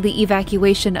to during the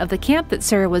evacuation of the camp that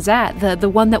Sarah was at, the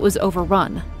one that was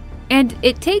overrun. And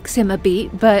it takes him a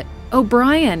beat, but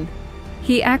O'Brien,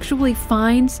 he actually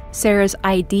finds Sarah's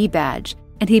ID badge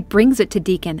and he brings it to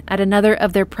Deacon at another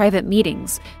of their private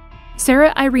meetings.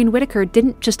 Sarah Irene Whitaker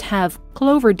didn't just have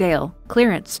Cloverdale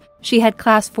clearance, she had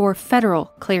Class 4 federal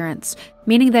clearance,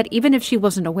 meaning that even if she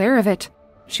wasn't aware of it,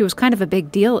 she was kind of a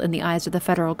big deal in the eyes of the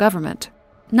federal government.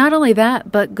 Not only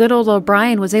that, but good old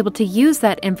O'Brien was able to use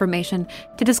that information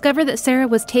to discover that Sarah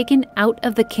was taken out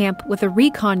of the camp with a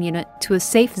recon unit to a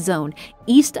safe zone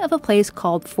east of a place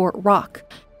called Fort Rock.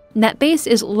 And that base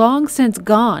is long since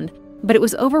gone, but it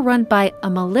was overrun by a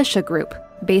militia group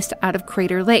based out of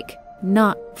Crater Lake,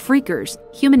 not freakers,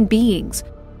 human beings.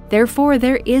 Therefore,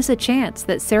 there is a chance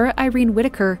that Sarah Irene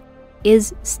Whitaker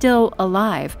is still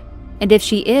alive, and if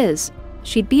she is,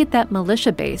 she'd be at that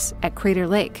militia base at Crater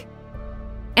Lake.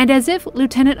 And as if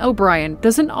Lieutenant O'Brien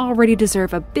doesn't already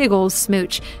deserve a big ol'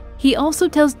 smooch, he also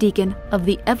tells Deacon of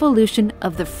the evolution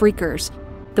of the freakers.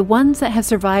 The ones that have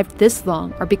survived this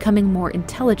long are becoming more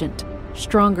intelligent,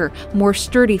 stronger, more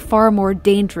sturdy, far more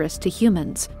dangerous to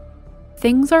humans.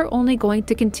 Things are only going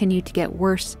to continue to get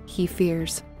worse, he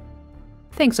fears.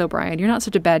 Thanks, O'Brien, you're not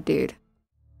such a bad dude.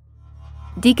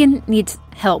 Deacon needs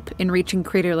help in reaching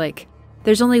Crater Lake.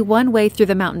 There's only one way through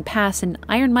the mountain pass, and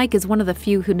Iron Mike is one of the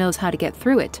few who knows how to get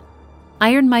through it.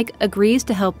 Iron Mike agrees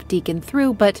to help Deacon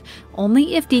through, but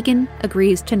only if Deacon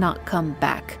agrees to not come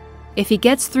back. If he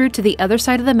gets through to the other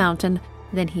side of the mountain,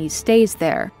 then he stays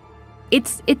there.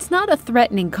 It's not a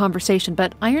threatening conversation,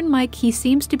 but Iron Mike, he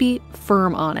seems to be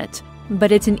firm on it.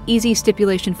 But it's an easy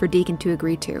stipulation for Deacon to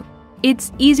agree to.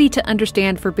 It's easy to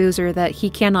understand for Boozer that he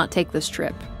cannot take this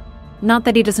trip. Not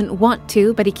that he doesn't want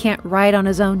to, but he can't ride on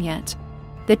his own yet.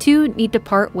 The two need to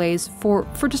part ways for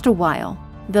just a while,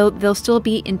 though they'll still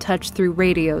be in touch through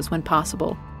radios when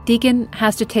possible. Deacon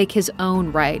has to take his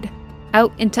own ride,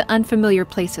 out into unfamiliar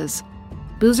places.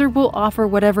 Boozer will offer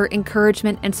whatever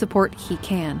encouragement and support he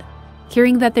can.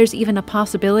 Hearing that there's even a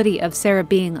possibility of Sarah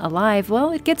being alive,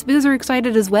 well, it gets Boozer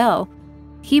excited as well.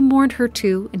 He mourned her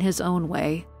too in his own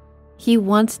way. He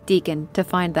wants Deacon to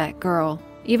find that girl,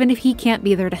 even if he can't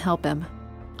be there to help him.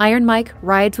 Iron Mike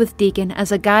rides with Deacon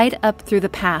as a guide up through the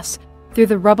pass, through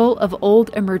the rubble of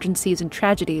old emergencies and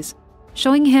tragedies,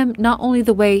 showing him not only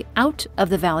the way out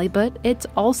of the valley, but it's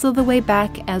also the way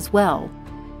back as well.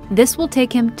 This will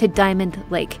take him to Diamond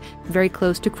Lake, very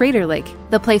close to Crater Lake,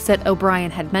 the place that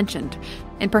O'Brien had mentioned,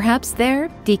 and perhaps there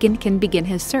Deacon can begin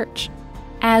his search.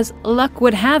 As luck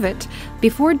would have it,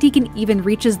 before Deacon even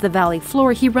reaches the valley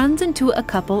floor, he runs into a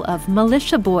couple of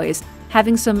militia boys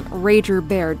having some Rager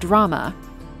Bear drama.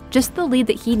 Just the lead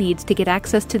that he needs to get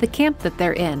access to the camp that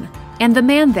they're in. And the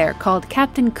man there, called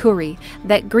Captain Curry,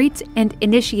 that greets and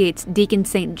initiates Deacon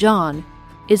St. John,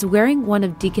 is wearing one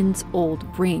of Deacon's old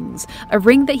rings, a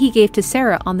ring that he gave to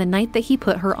Sarah on the night that he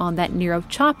put her on that NERO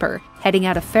chopper, heading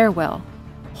out of Farewell.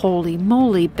 Holy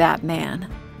moly, Batman.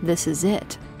 This is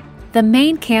it. The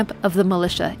main camp of the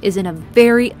militia is in a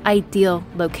very ideal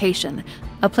location,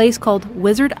 a place called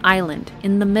Wizard Island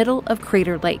in the middle of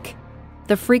Crater Lake.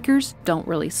 The freakers don't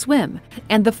really swim,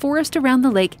 and the forest around the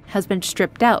lake has been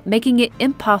stripped out, making it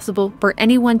impossible for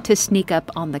anyone to sneak up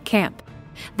on the camp.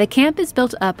 The camp is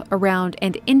built up around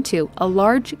and into a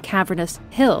large cavernous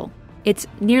hill. It's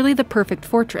nearly the perfect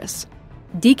fortress.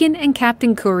 Deacon and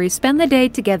Captain Curry spend the day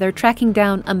together tracking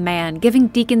down a man, giving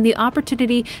Deacon the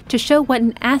opportunity to show what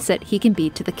an asset he can be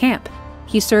to the camp.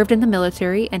 He served in the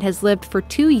military and has lived for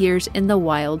 2 years in the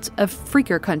wilds of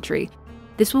Freaker Country.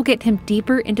 This will get him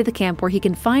deeper into the camp where he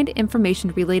can find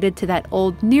information related to that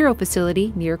old NERO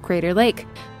facility near Crater Lake.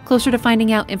 Closer to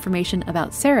finding out information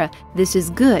about Sarah, this is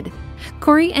good.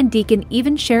 Corey and Deacon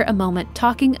even share a moment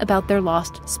talking about their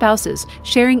lost spouses,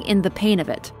 sharing in the pain of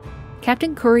it.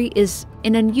 Captain Curry is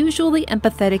an unusually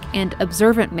empathetic and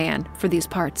observant man for these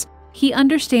parts. He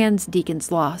understands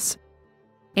Deacon's loss.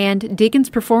 And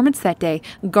Deacon's performance that day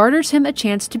garners him a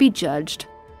chance to be judged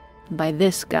by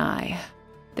this guy,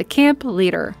 the camp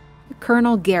leader,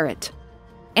 Colonel Garrett.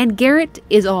 And Garrett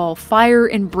is all fire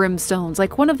and brimstones,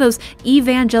 like one of those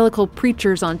evangelical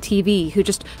preachers on TV who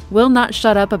just will not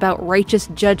shut up about righteous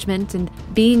judgment and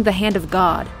being the hand of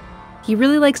God. He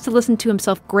really likes to listen to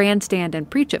himself grandstand and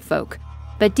preach at folk.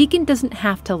 But Deacon doesn't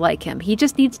have to like him. He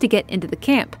just needs to get into the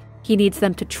camp. He needs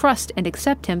them to trust and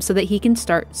accept him so that he can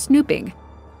start snooping.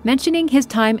 Mentioning his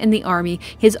time in the army,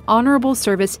 his honorable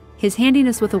service, his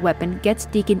handiness with a weapon gets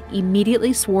Deacon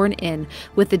immediately sworn in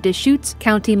with the Deschutes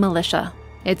County Militia.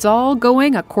 It's all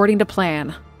going according to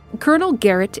plan. Colonel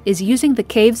Garrett is using the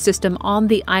cave system on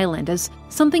the island as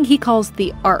something he calls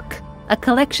the Ark, a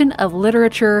collection of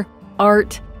literature,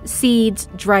 art, seeds,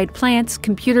 dried plants,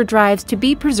 computer drives to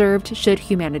be preserved should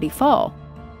humanity fall.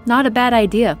 Not a bad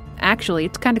idea. Actually,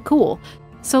 it's kind of cool.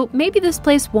 So maybe this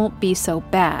place won't be so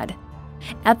bad.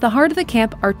 At the heart of the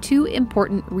camp are 2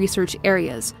 important research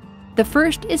areas. The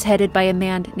first is headed by a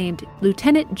man named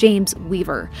Lieutenant James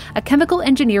Weaver, a chemical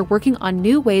engineer working on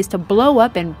new ways to blow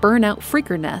up and burn out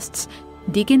freaker nests.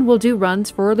 Deacon will do runs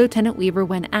for Lieutenant Weaver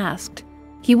when asked.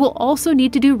 He will also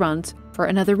need to do runs for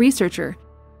another researcher.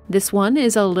 This one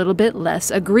is a little bit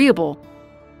less agreeable,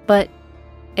 but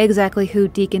exactly who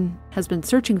Deacon has been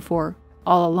searching for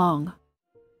all along.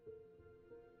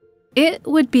 It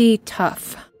would be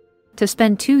tough to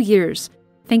spend 2 years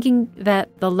thinking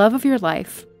that the love of your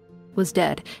life was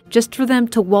dead, just for them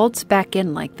to waltz back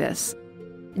in like this.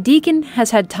 Deacon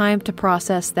has had time to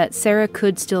process that Sarah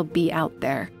could still be out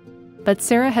there, but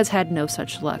Sarah has had no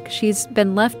such luck. She's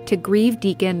been left to grieve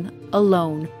Deacon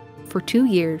alone for 2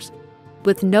 years,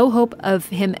 with no hope of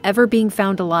him ever being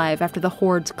found alive after the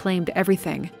hordes claimed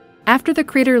everything. After the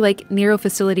Crater Lake NERO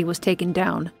facility was taken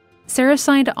down, Sarah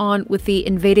signed on with the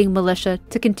invading militia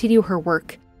to continue her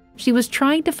work. She was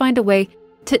trying to find a way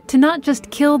to not just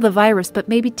kill the virus, but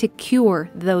maybe to cure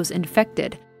those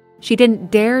infected. She didn't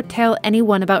dare tell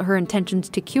anyone about her intentions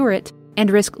to cure it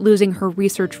and risk losing her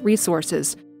research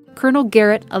resources. Colonel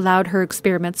Garrett allowed her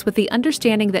experiments with the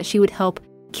understanding that she would help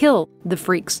kill the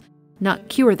freaks, not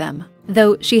cure them.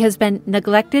 Though she has been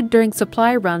neglected during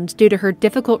supply runs due to her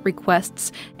difficult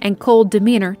requests and cold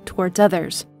demeanor towards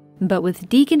others. But with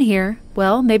Deacon here,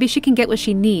 well, maybe she can get what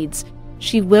she needs.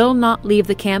 She will not leave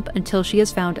the camp until she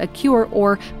has found a cure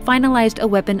or finalized a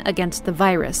weapon against the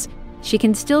virus. She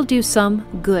can still do some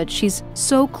good. She's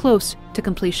so close to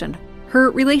completion. Her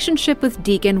relationship with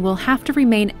Deacon will have to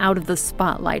remain out of the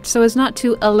spotlight so as not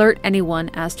to alert anyone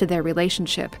as to their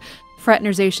relationship.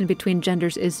 Fraternization between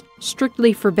genders is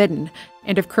strictly forbidden,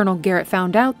 and if Colonel Garrett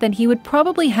found out, then he would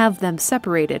probably have them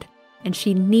separated, and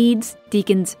she needs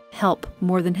Deacon's help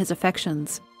more than his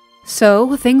affections.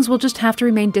 So, things will just have to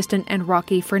remain distant and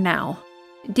rocky for now.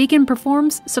 Deacon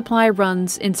performs supply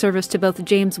runs in service to both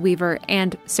James Weaver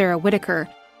and Sarah Whitaker,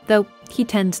 though he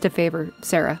tends to favor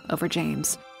Sarah over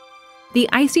James. The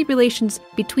icy relations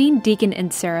between Deacon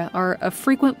and Sarah are a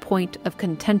frequent point of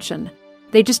contention.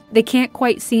 They can't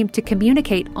quite seem to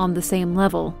communicate on the same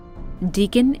level.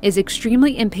 Deacon is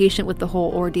extremely impatient with the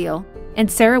whole ordeal, and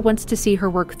Sarah wants to see her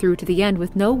work through to the end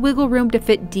with no wiggle room to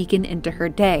fit Deacon into her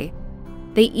day.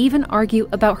 They even argue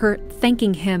about her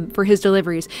thanking him for his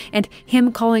deliveries and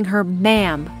him calling her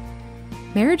ma'am.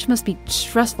 Marriage must be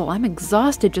stressful. I'm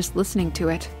exhausted just listening to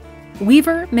it.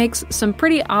 Weaver makes some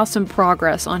pretty awesome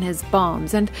progress on his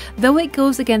bombs, and though it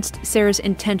goes against Sarah's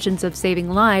intentions of saving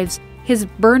lives, his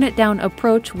burn-it-down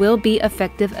approach will be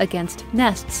effective against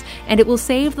nests, and it will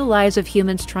save the lives of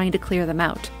humans trying to clear them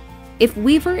out. If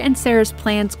Weaver and Sarah's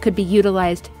plans could be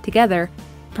utilized together,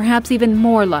 perhaps even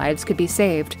more lives could be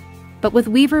saved. But with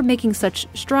Weaver making such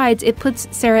strides, it puts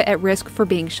Sarah at risk for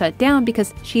being shut down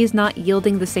because she is not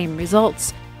yielding the same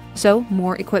results. So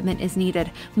more equipment is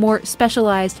needed, more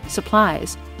specialized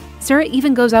supplies. Sarah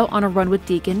even goes out on a run with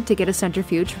Deacon to get a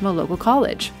centrifuge from a local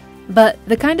college. But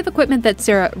the kind of equipment that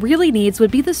Sarah really needs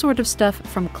would be the sort of stuff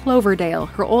from Cloverdale,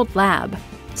 her old lab.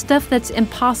 Stuff that's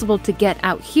impossible to get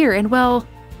out here, and well,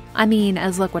 I mean,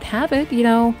 as luck would have it,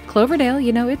 Cloverdale,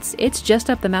 it's just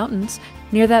up the mountains,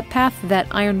 near that path that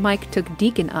Iron Mike took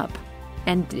Deacon up.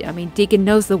 And, Deacon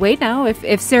knows the way now.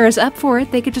 If Sarah's up for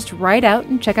it, they could just ride out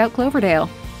and check out Cloverdale.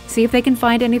 See if they can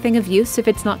find anything of use if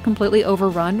it's not completely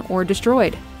overrun or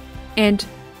destroyed. And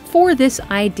for this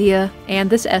idea and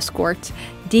this escort,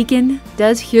 Deacon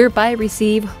does hereby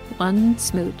receive one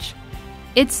smooch.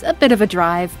 It's a bit of a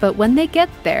drive, but when they get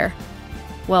there,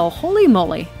 well, holy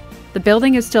moly. The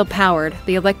building is still powered,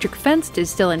 the electric fence is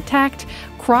still intact,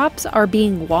 crops are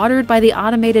being watered by the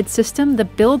automated system, the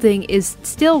building is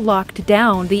still locked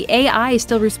down, the AI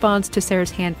still responds to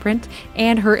Sarah's handprint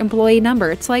and her employee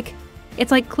number. It's like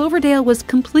Cloverdale was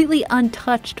completely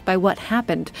untouched by what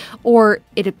happened, or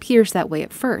it appears that way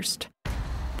at first.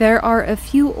 There are a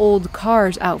few old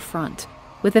cars out front,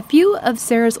 with a few of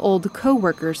Sarah's old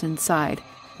co-workers inside.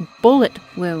 Bullet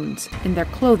wounds in their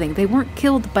clothing. They weren't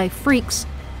killed by freaks.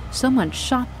 Someone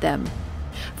shot them.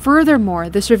 Furthermore,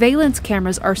 the surveillance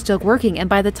cameras are still working, and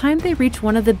by the time they reach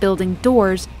one of the building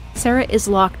doors, Sarah is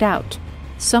locked out.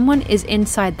 Someone is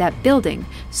inside that building,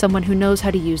 someone who knows how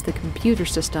to use the computer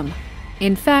system.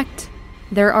 In fact,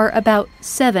 there are about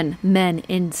 7 men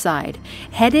inside,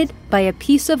 headed by a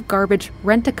piece of garbage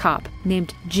rent-a-cop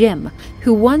named Jim,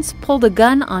 who once pulled a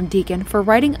gun on Deacon for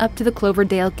riding up to the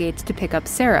Cloverdale gates to pick up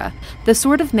Sarah, the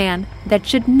sort of man that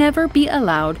should never be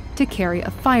allowed to carry a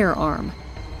firearm.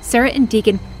 Sarah and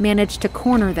Deacon managed to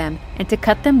corner them and to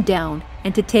cut them down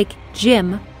and to take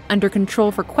Jim under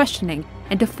control for questioning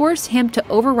and to force him to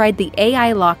override the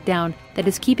AI lockdown that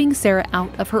is keeping Sarah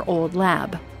out of her old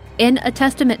lab. In a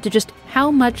testament to just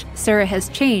how much Sarah has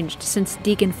changed since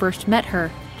Deacon first met her,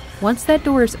 once that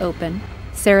door is open,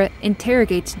 Sarah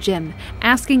interrogates Jim,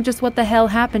 asking just what the hell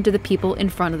happened to the people in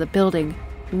front of the building.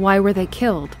 Why were they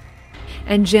killed?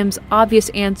 And Jim's obvious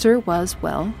answer was,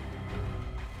 well,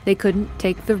 they couldn't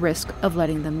take the risk of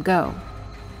letting them go.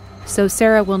 So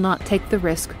Sarah will not take the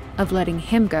risk of letting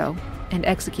him go and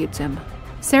executes him.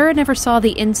 Sarah never saw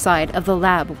the inside of the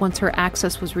lab once her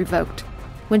access was revoked.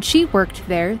 When she worked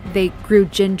there, they grew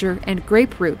ginger and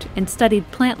grapefruit and studied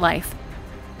plant life.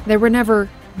 There were never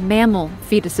mammal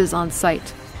fetuses on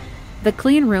site. The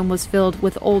clean room was filled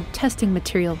with old testing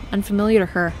material unfamiliar to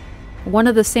her. One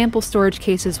of the sample storage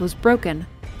cases was broken,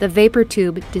 the vapor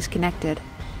tube disconnected.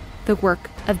 The work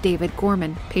of David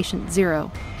Gorman, patient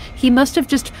 0. He must have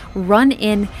just run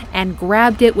in and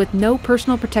grabbed it with no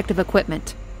personal protective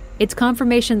equipment. It's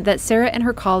confirmation that Sarah and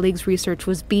her colleagues' research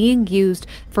was being used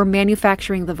for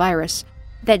manufacturing the virus,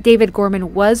 that David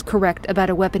Gorman was correct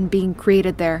about a weapon being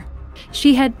created there.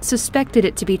 She had suspected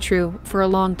it to be true for a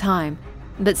long time,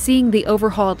 but seeing the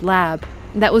overhauled lab,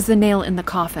 that was the nail in the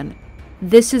coffin.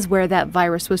 This is where that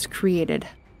virus was created.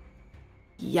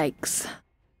 Yikes.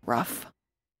 Rough.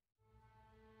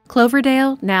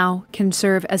 Cloverdale now can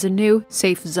serve as a new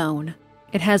safe zone.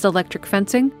 It has electric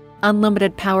fencing,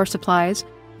 unlimited power supplies,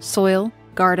 soil,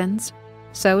 gardens.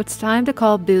 So it's time to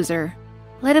call Boozer.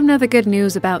 Let him know the good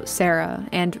news about Sarah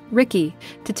and Ricky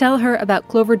to tell her about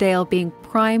Cloverdale being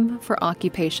prime for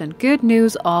occupation. Good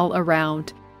news all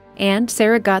around. And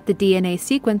Sarah got the DNA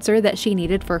sequencer that she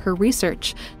needed for her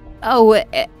research. Oh,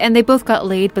 and they both got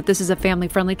laid, but this is a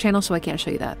family-friendly channel, so I can't show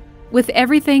you that. With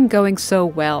everything going so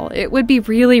well, it would be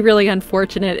really, really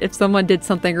unfortunate if someone did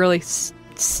something really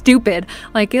stupid,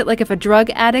 like if a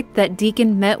drug addict that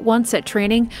Deacon met once at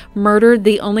training murdered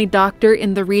the only doctor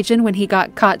in the region when he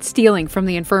got caught stealing from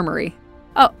the infirmary.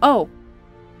 Oh,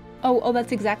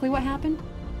 that's exactly what happened?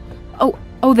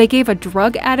 Oh, they gave a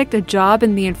drug addict a job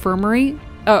in the infirmary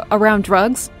around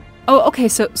drugs? Oh, okay,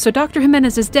 so Dr.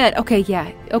 Jimenez is dead. Okay,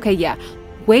 yeah.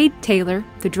 Wade Taylor,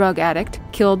 the drug addict,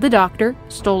 killed the doctor,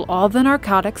 stole all the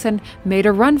narcotics, and made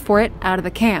a run for it out of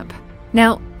the camp.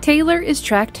 Now, Taylor is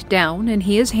tracked down and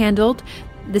he is handled.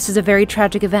 This is a very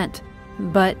tragic event,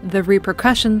 but the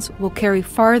repercussions will carry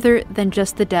farther than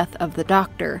just the death of the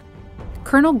doctor.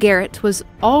 Colonel Garrett was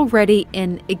already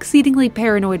an exceedingly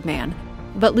paranoid man,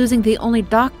 but losing the only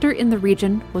doctor in the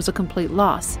region was a complete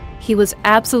loss. He was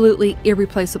absolutely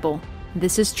irreplaceable.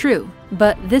 This is true,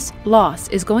 but this loss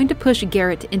is going to push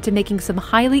Garrett into making some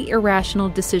highly irrational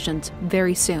decisions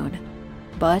very soon.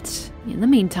 But in the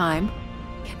meantime,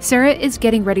 Sarah is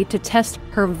getting ready to test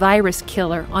her virus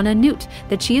killer on a newt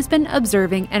that she has been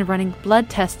observing and running blood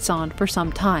tests on for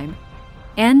some time.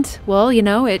 And, well, you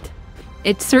know, it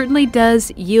certainly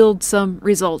does yield some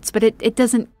results, but it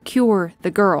doesn't cure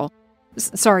the girl.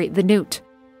 The newt.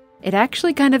 It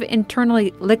actually kind of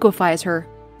internally liquefies her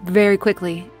very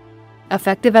quickly.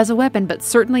 Effective as a weapon, but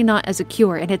certainly not as a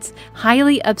cure, and it's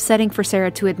highly upsetting for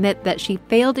Sarah to admit that she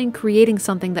failed in creating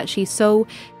something that she so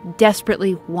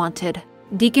desperately wanted.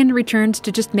 Deacon returns to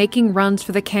just making runs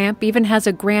for the camp, even has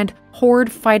a grand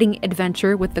horde fighting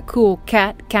adventure with the cool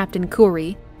cat, Captain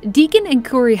Curry. Deacon and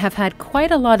Curry have had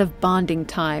quite a lot of bonding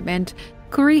time, and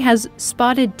Curry has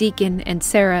spotted Deacon and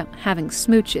Sarah having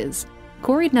smooches.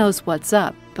 Curry knows what's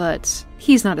up, but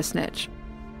he's not a snitch.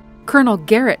 Colonel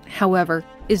Garrett, however,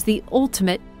 is the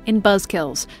ultimate in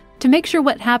buzzkills. To make sure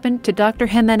what happened to Dr.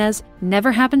 Jimenez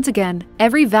never happens again,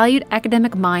 every valued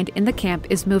academic mind in the camp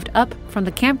is moved up from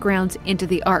the campgrounds into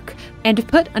the Ark, and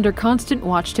put under constant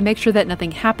watch to make sure that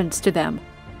nothing happens to them.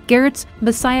 Garrett's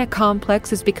Messiah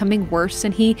complex is becoming worse,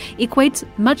 and he equates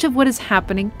much of what is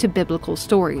happening to biblical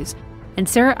stories. And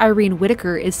Sarah Irene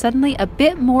Whitaker is suddenly a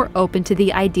bit more open to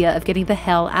the idea of getting the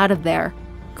hell out of there.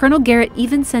 Colonel Garrett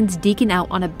even sends Deacon out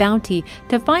on a bounty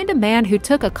to find a man who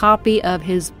took a copy of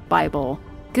his Bible.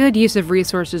 Good use of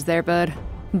resources there, bud.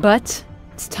 But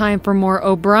it's time for more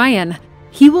O'Brien.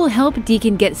 He will help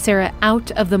Deacon get Sarah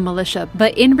out of the militia,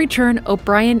 but in return,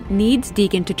 O'Brien needs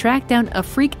Deacon to track down a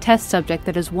freak test subject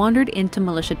that has wandered into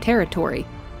militia territory.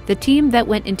 The team that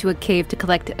went into a cave to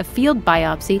collect a field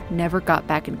biopsy never got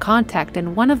back in contact,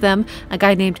 and one of them, a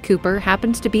guy named Cooper,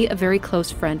 happens to be a very close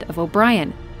friend of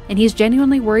O'Brien, and he's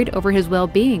genuinely worried over his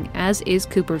well-being, as is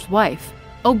Cooper's wife.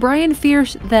 O'Brien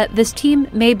fears that this team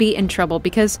may be in trouble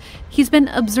because he's been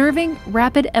observing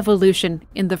rapid evolution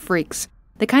in the freaks.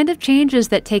 The kind of changes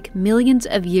that take millions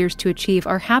of years to achieve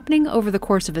are happening over the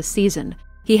course of a season.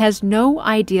 He has no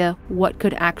idea what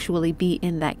could actually be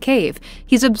in that cave.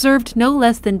 He's observed no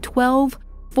less than 12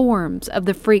 forms of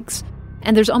the freaks,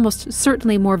 and there's almost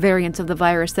certainly more variants of the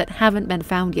virus that haven't been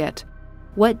found yet.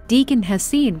 what Deacon has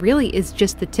seen really is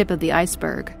just the tip of the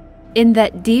iceberg. In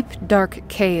that deep, dark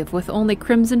cave with only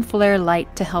crimson flare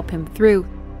light to help him through,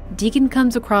 Deacon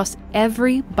comes across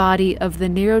every body of the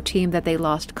NERO team that they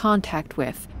lost contact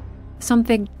with.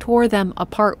 Something tore them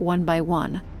apart one by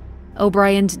one.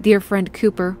 O'Brien's dear friend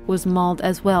Cooper was mauled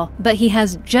as well, but he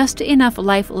has just enough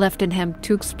life left in him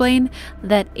to explain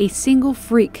that a single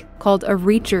freak called a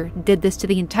Reacher did this to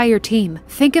the entire team.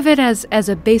 Think of it as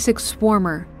a basic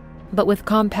swarmer, but with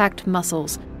compact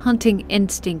muscles, hunting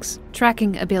instincts,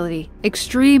 tracking ability,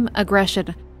 extreme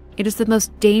aggression. It is the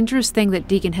most dangerous thing that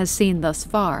Deacon has seen thus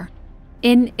far.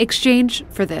 In exchange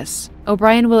for this,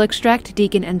 O'Brien will extract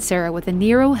Deacon and Sarah with a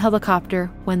NERO helicopter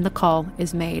when the call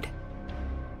is made.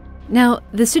 Now,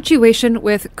 the situation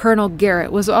with Colonel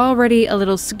Garrett was already a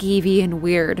little skeevy and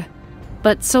weird.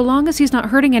 But so long as he's not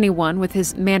hurting anyone with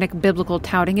his manic biblical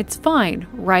touting, it's fine,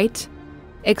 right?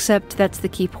 Except that's the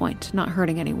key point, not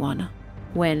hurting anyone.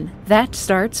 When that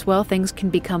starts, well, things can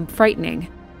become frightening,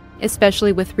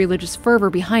 especially with religious fervor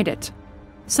behind it.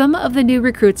 Some of the new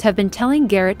recruits have been telling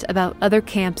Garrett about other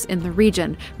camps in the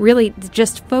region, really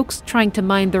just folks trying to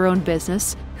mind their own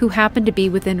business who happen to be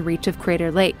within reach of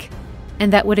Crater Lake.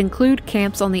 And that would include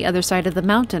camps on the other side of the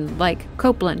mountain, like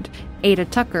Copeland, Ada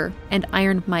Tucker, and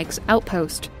Iron Mike's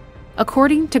outpost.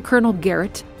 According to Colonel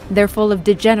Garrett, they're full of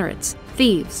degenerates,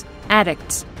 thieves,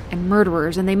 addicts, and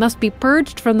murderers, and they must be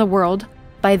purged from the world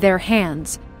by their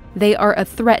hands. They are a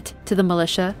threat to the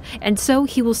militia, and so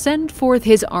he will send forth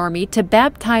his army to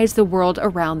baptize the world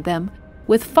around them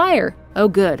with fire. Oh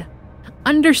good.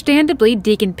 Understandably,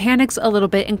 Deacon panics a little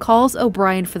bit and calls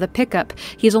O'Brien for the pickup.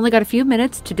 He's only got a few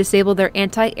minutes to disable their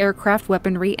anti-aircraft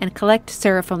weaponry and collect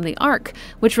Sarah from the Ark,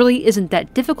 which really isn't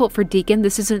that difficult for Deacon.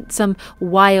 This isn't some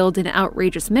wild and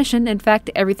outrageous mission. In fact,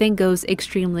 everything goes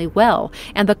extremely well,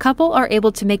 and the couple are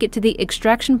able to make it to the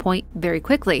extraction point very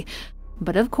quickly.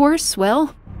 But of course,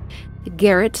 well,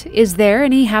 Garrett is there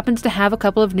and he happens to have a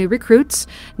couple of new recruits.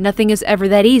 Nothing is ever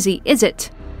that easy, is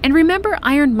it? And remember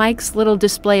Iron Mike's little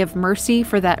display of mercy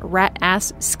for that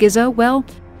rat-ass Schizo? Well,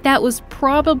 that was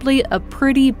probably a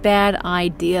pretty bad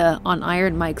idea on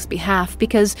Iron Mike's behalf,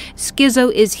 because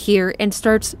Schizo is here and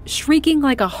starts shrieking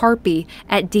like a harpy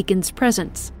at Deacon's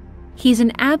presence. He's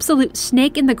an absolute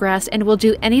snake in the grass and will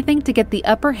do anything to get the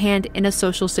upper hand in a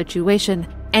social situation.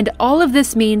 And all of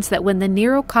this means that when the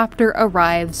NERO-copter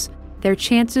arrives, their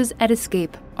chances at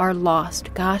escape are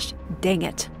lost. Gosh dang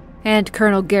it. And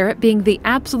Colonel Garrett, being the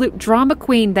absolute drama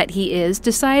queen that he is,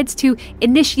 decides to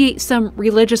initiate some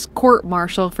religious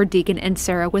court-martial for Deacon and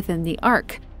Sarah within the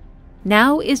Ark.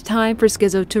 Now is time for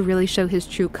Schizo to really show his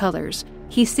true colors.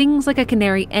 He sings like a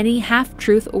canary any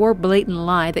half-truth or blatant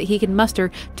lie that he can muster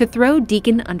to throw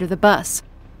Deacon under the bus.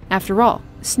 After all,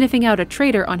 sniffing out a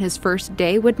traitor on his first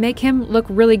day would make him look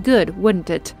really good,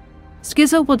 wouldn't it?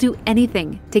 Schizo will do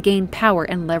anything to gain power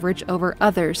and leverage over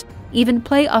others, even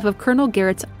play off of Colonel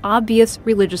Garrett's obvious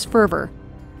religious fervor.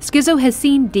 Schizo has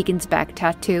seen Deacon's back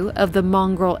tattoo of the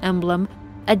mongrel emblem,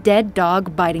 a dead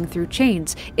dog biting through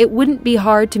chains. It wouldn't be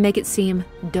hard to make it seem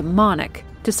demonic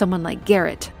to someone like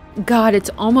Garrett. God,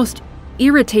 it's almost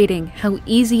irritating how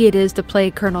easy it is to play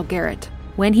Colonel Garrett.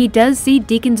 When he does see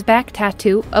Deacon's back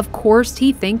tattoo, of course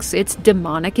he thinks it's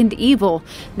demonic and evil.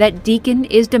 That Deacon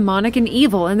is demonic and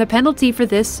evil, and the penalty for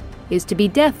this is to be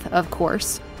death, of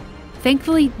course.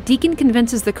 Thankfully, Deacon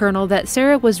convinces the Colonel that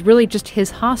Sarah was really just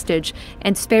his hostage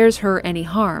and spares her any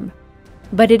harm.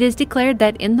 But it is declared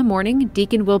that in the morning,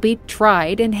 Deacon will be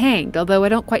tried and hanged, although I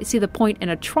don't quite see the point in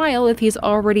a trial if he's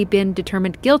already been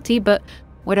determined guilty, but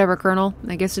whatever, Colonel.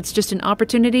 I guess it's just an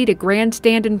opportunity to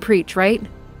grandstand and preach, right?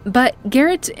 But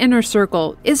Garrett's inner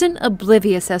circle isn't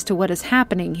oblivious as to what is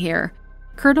happening here.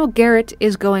 Colonel Garrett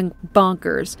is going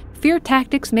bonkers. Fear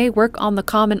tactics may work on the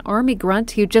common army grunt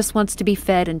who just wants to be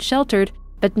fed and sheltered,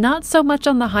 but not so much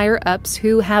on the higher-ups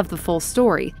who have the full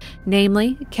story.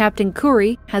 Namely, Captain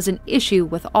Curry has an issue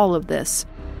with all of this.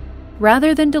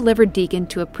 Rather than deliver Deacon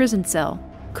to a prison cell,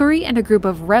 Curry and a group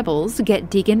of rebels get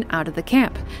Deacon out of the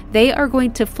camp. They are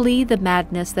going to flee the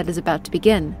madness that is about to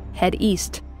begin, head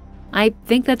east. I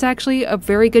think that's actually a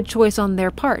very good choice on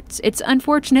their parts. It's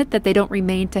unfortunate that they don't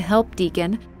remain to help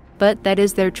Deacon, but that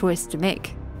is their choice to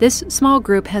make. This small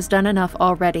group has done enough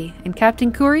already, and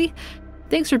Captain Curry,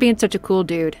 thanks for being such a cool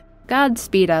dude.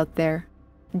 Godspeed out there.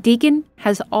 Deacon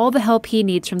has all the help he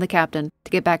needs from the captain to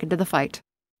get back into the fight.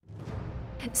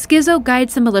 Schizo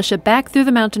guides the militia back through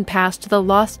the mountain pass to the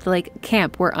Lost Lake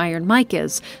camp where Iron Mike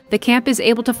is. The camp is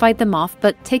able to fight them off,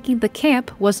 but taking the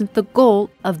camp wasn't the goal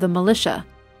of the militia.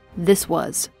 This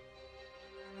was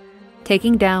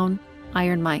taking down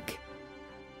Iron Mike.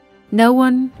 No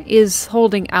one is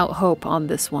holding out hope on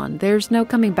this one. There's no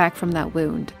coming back from that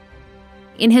wound.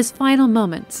 In his final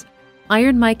moments,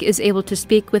 Iron Mike is able to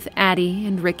speak with Addie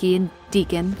and Ricky and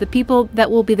Deacon, the people that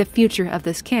will be the future of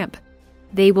this camp.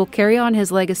 They will carry on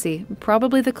his legacy,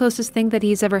 probably the closest thing that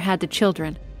he's ever had to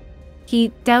children. He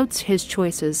doubts his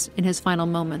choices in his final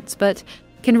moments, but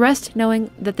can rest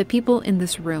knowing that the people in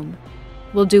this room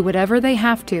will do whatever they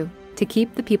have to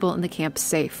keep the people in the camp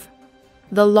safe.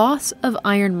 The loss of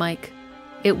Iron Mike,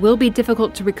 it will be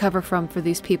difficult to recover from for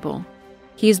these people.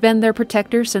 He's been their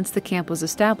protector since the camp was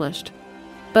established.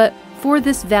 But for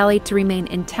this valley to remain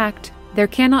intact, there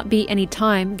cannot be any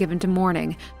time given to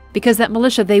mourning, because that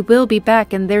militia, they will be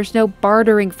back, and there's no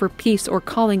bartering for peace or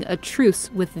calling a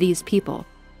truce with these people.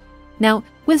 Now,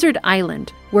 Wizard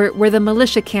Island, where the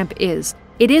militia camp is,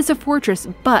 it is a fortress,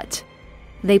 but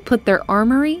they put their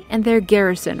armory and their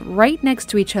garrison right next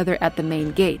to each other at the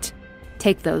main gate.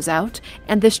 Take those out,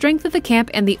 and the strength of the camp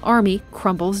and the army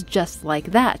crumbles just like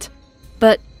that.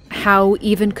 But how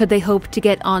even could they hope to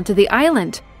get onto the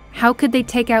island? How could they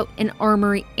take out an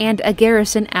armory and a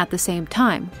garrison at the same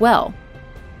time? Well,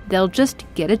 they'll just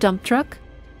get a dump truck,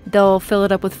 they'll fill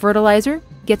it up with fertilizer,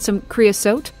 get some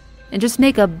creosote, and just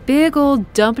make a big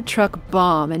old dump truck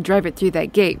bomb and drive it through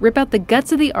that gate, rip out the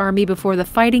guts of the army before the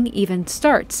fighting even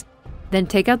starts, then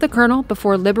take out the colonel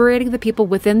before liberating the people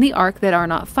within the Ark that are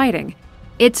not fighting.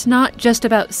 It's not just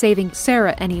about saving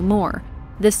Sarah anymore.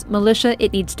 This militia,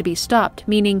 it needs to be stopped,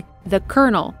 meaning the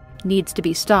colonel needs to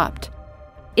be stopped.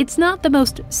 It's not the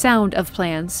most sound of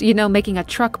plans, making a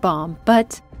truck bomb,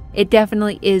 but it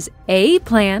definitely is a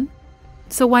plan,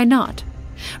 so why not?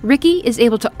 Ricky is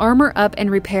able to armor up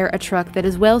and repair a truck that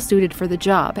is well suited for the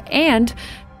job, and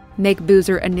make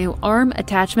Boozer a new arm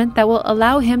attachment that will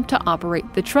allow him to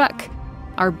operate the truck.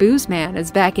 Our booze man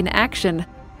is back in action.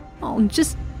 Oh,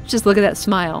 just look at that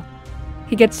smile.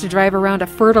 He gets to drive around a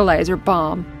fertilizer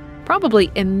bomb. Probably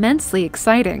immensely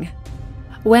exciting.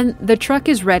 When the truck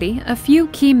is ready, a few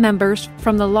key members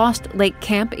from the Lost Lake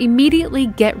camp immediately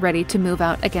get ready to move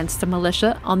out against the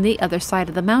militia on the other side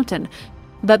of the mountain.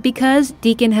 But because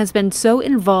Deacon has been so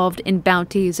involved in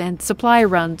bounties and supply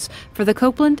runs for the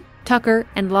Copeland, Tucker,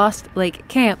 and Lost Lake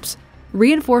camps,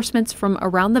 reinforcements from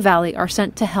around the valley are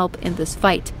sent to help in this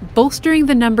fight, bolstering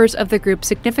the numbers of the group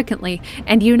significantly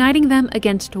and uniting them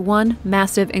against one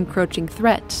massive encroaching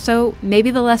threat. So maybe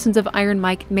the lessons of Iron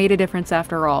Mike made a difference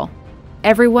after all.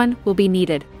 Everyone will be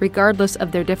needed, regardless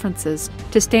of their differences,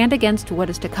 to stand against what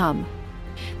is to come.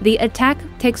 The attack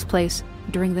takes place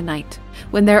during the night,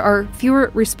 when there are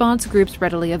fewer response groups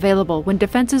readily available, when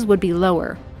defenses would be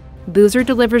lower. Boozer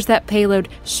delivers that payload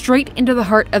straight into the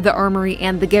heart of the armory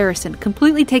and the garrison,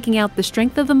 completely taking out the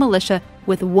strength of the militia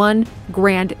with one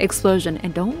grand explosion.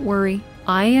 And don't worry,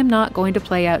 I am not going to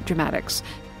play out dramatics.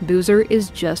 Boozer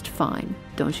is just fine.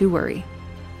 Don't you worry.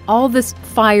 All this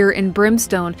fire and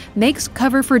brimstone makes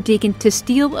cover for Deacon to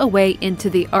steal away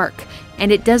into the Ark,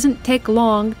 and it doesn't take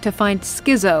long to find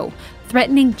Schizo,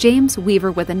 threatening James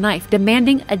Weaver with a knife,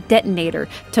 demanding a detonator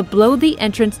to blow the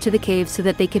entrance to the cave so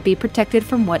that they could be protected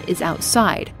from what is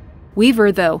outside.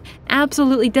 Weaver, though,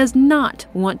 absolutely does not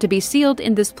want to be sealed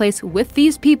in this place with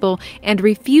these people and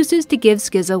refuses to give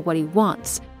Schizo what he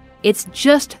wants. It's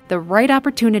just the right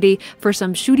opportunity for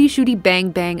some shooty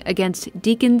bang bang against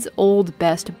Deacon's old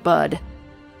best bud.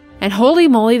 And holy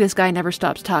moly, this guy never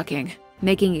stops talking,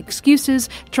 making excuses,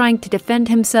 trying to defend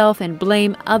himself and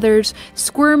blame others,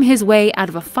 squirm his way out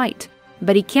of a fight.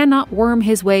 But he cannot worm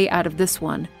his way out of this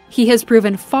one. He has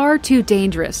proven far too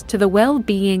dangerous to the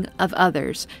well-being of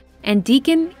others. And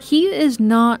Deacon, he is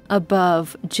not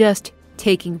above just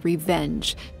taking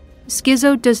revenge.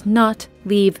 Schizo does not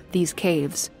leave these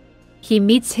caves. He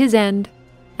meets his end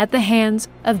at the hands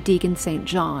of Deacon St.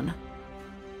 John.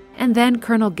 And then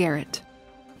Colonel Garrett.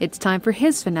 It's time for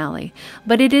his finale,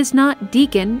 but it is not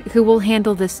Deacon who will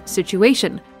handle this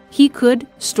situation. He could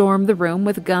storm the room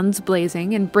with guns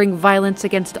blazing and bring violence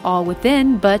against all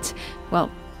within, but, well,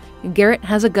 Garrett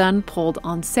has a gun pulled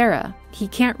on Sarah. He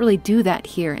can't really do that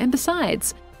here, and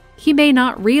besides, he may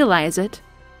not realize it,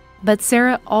 but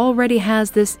Sarah already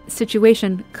has this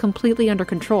situation completely under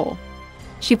control.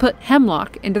 She put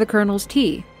hemlock into the Colonel's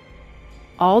tea.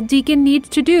 All Deacon needs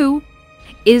to do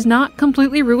is not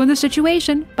completely ruin the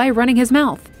situation by running his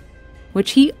mouth,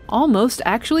 which he almost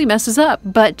actually messes up,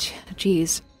 but,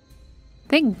 geez.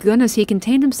 Thank goodness he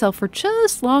contained himself for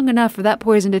just long enough for that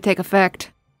poison to take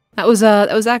effect. That was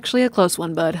actually a close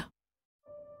one, bud.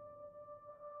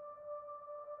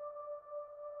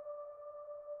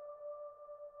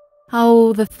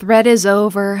 Oh, the threat is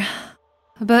over.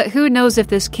 But who knows if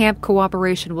this camp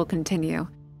cooperation will continue.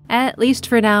 At least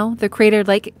for now, the Crater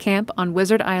Lake camp on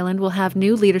Wizard Island will have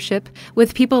new leadership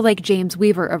with people like James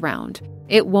Weaver around.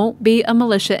 It won't be a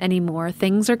militia anymore,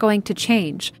 things are going to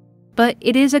change. But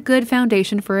it is a good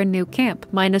foundation for a new camp,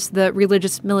 minus the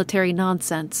religious military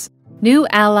nonsense. New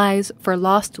allies for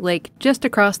Lost Lake just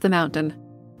across the mountain.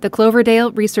 The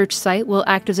Cloverdale research site will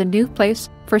act as a new place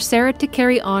for Sarah to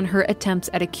carry on her attempts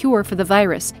at a cure for the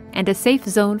virus and a safe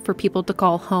zone for people to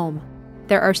call home.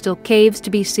 There are still caves to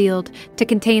be sealed to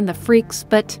contain the freaks,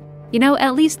 but,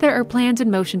 at least there are plans in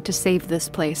motion to save this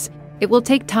place. It will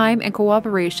take time and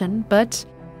cooperation, but,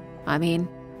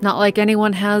 not like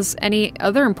anyone has any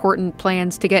other important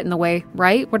plans to get in the way,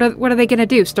 right? What are they gonna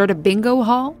do, start a bingo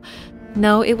hall?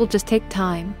 No, it will just take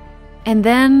time. And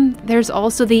then there's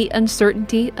also the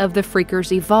uncertainty of the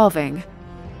Freakers evolving.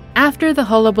 After the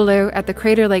hullabaloo at the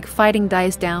Crater Lake fighting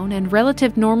dies down and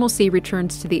relative normalcy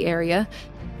returns to the area,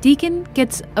 Deacon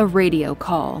gets a radio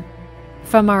call.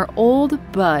 From our old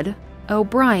bud,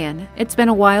 O'Brien. It's been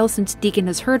a while since Deacon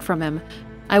has heard from him.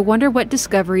 I wonder what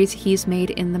discoveries he's made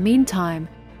in the meantime,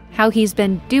 how he's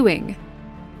been doing.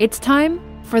 It's time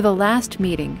for the last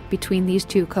meeting between these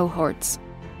two cohorts.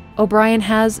 O'Brien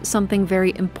has something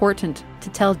very important to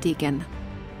tell Deacon.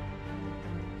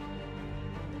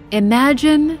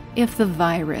 Imagine if the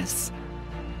virus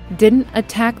didn't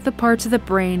attack the parts of the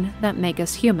brain that make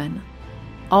us human.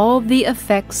 All the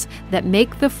effects that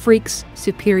make the freaks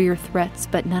superior threats,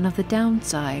 but none of the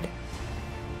downside.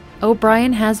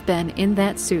 O'Brien has been in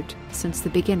that suit since the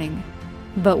beginning.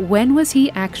 But when was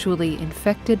he actually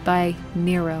infected by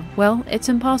NERO? Well, it's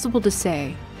impossible to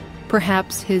say.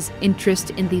 Perhaps his interest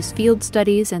in these field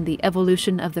studies and the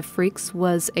evolution of the freaks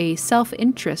was a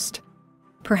self-interest.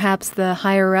 Perhaps the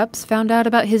higher-ups found out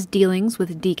about his dealings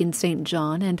with Deacon St.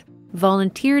 John and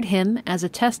volunteered him as a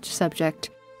test subject.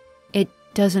 It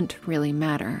doesn't really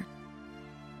matter.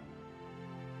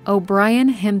 O'Brien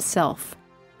himself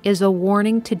is a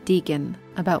warning to Deacon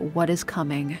about what is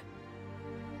coming.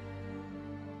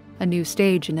 A new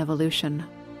stage in evolution.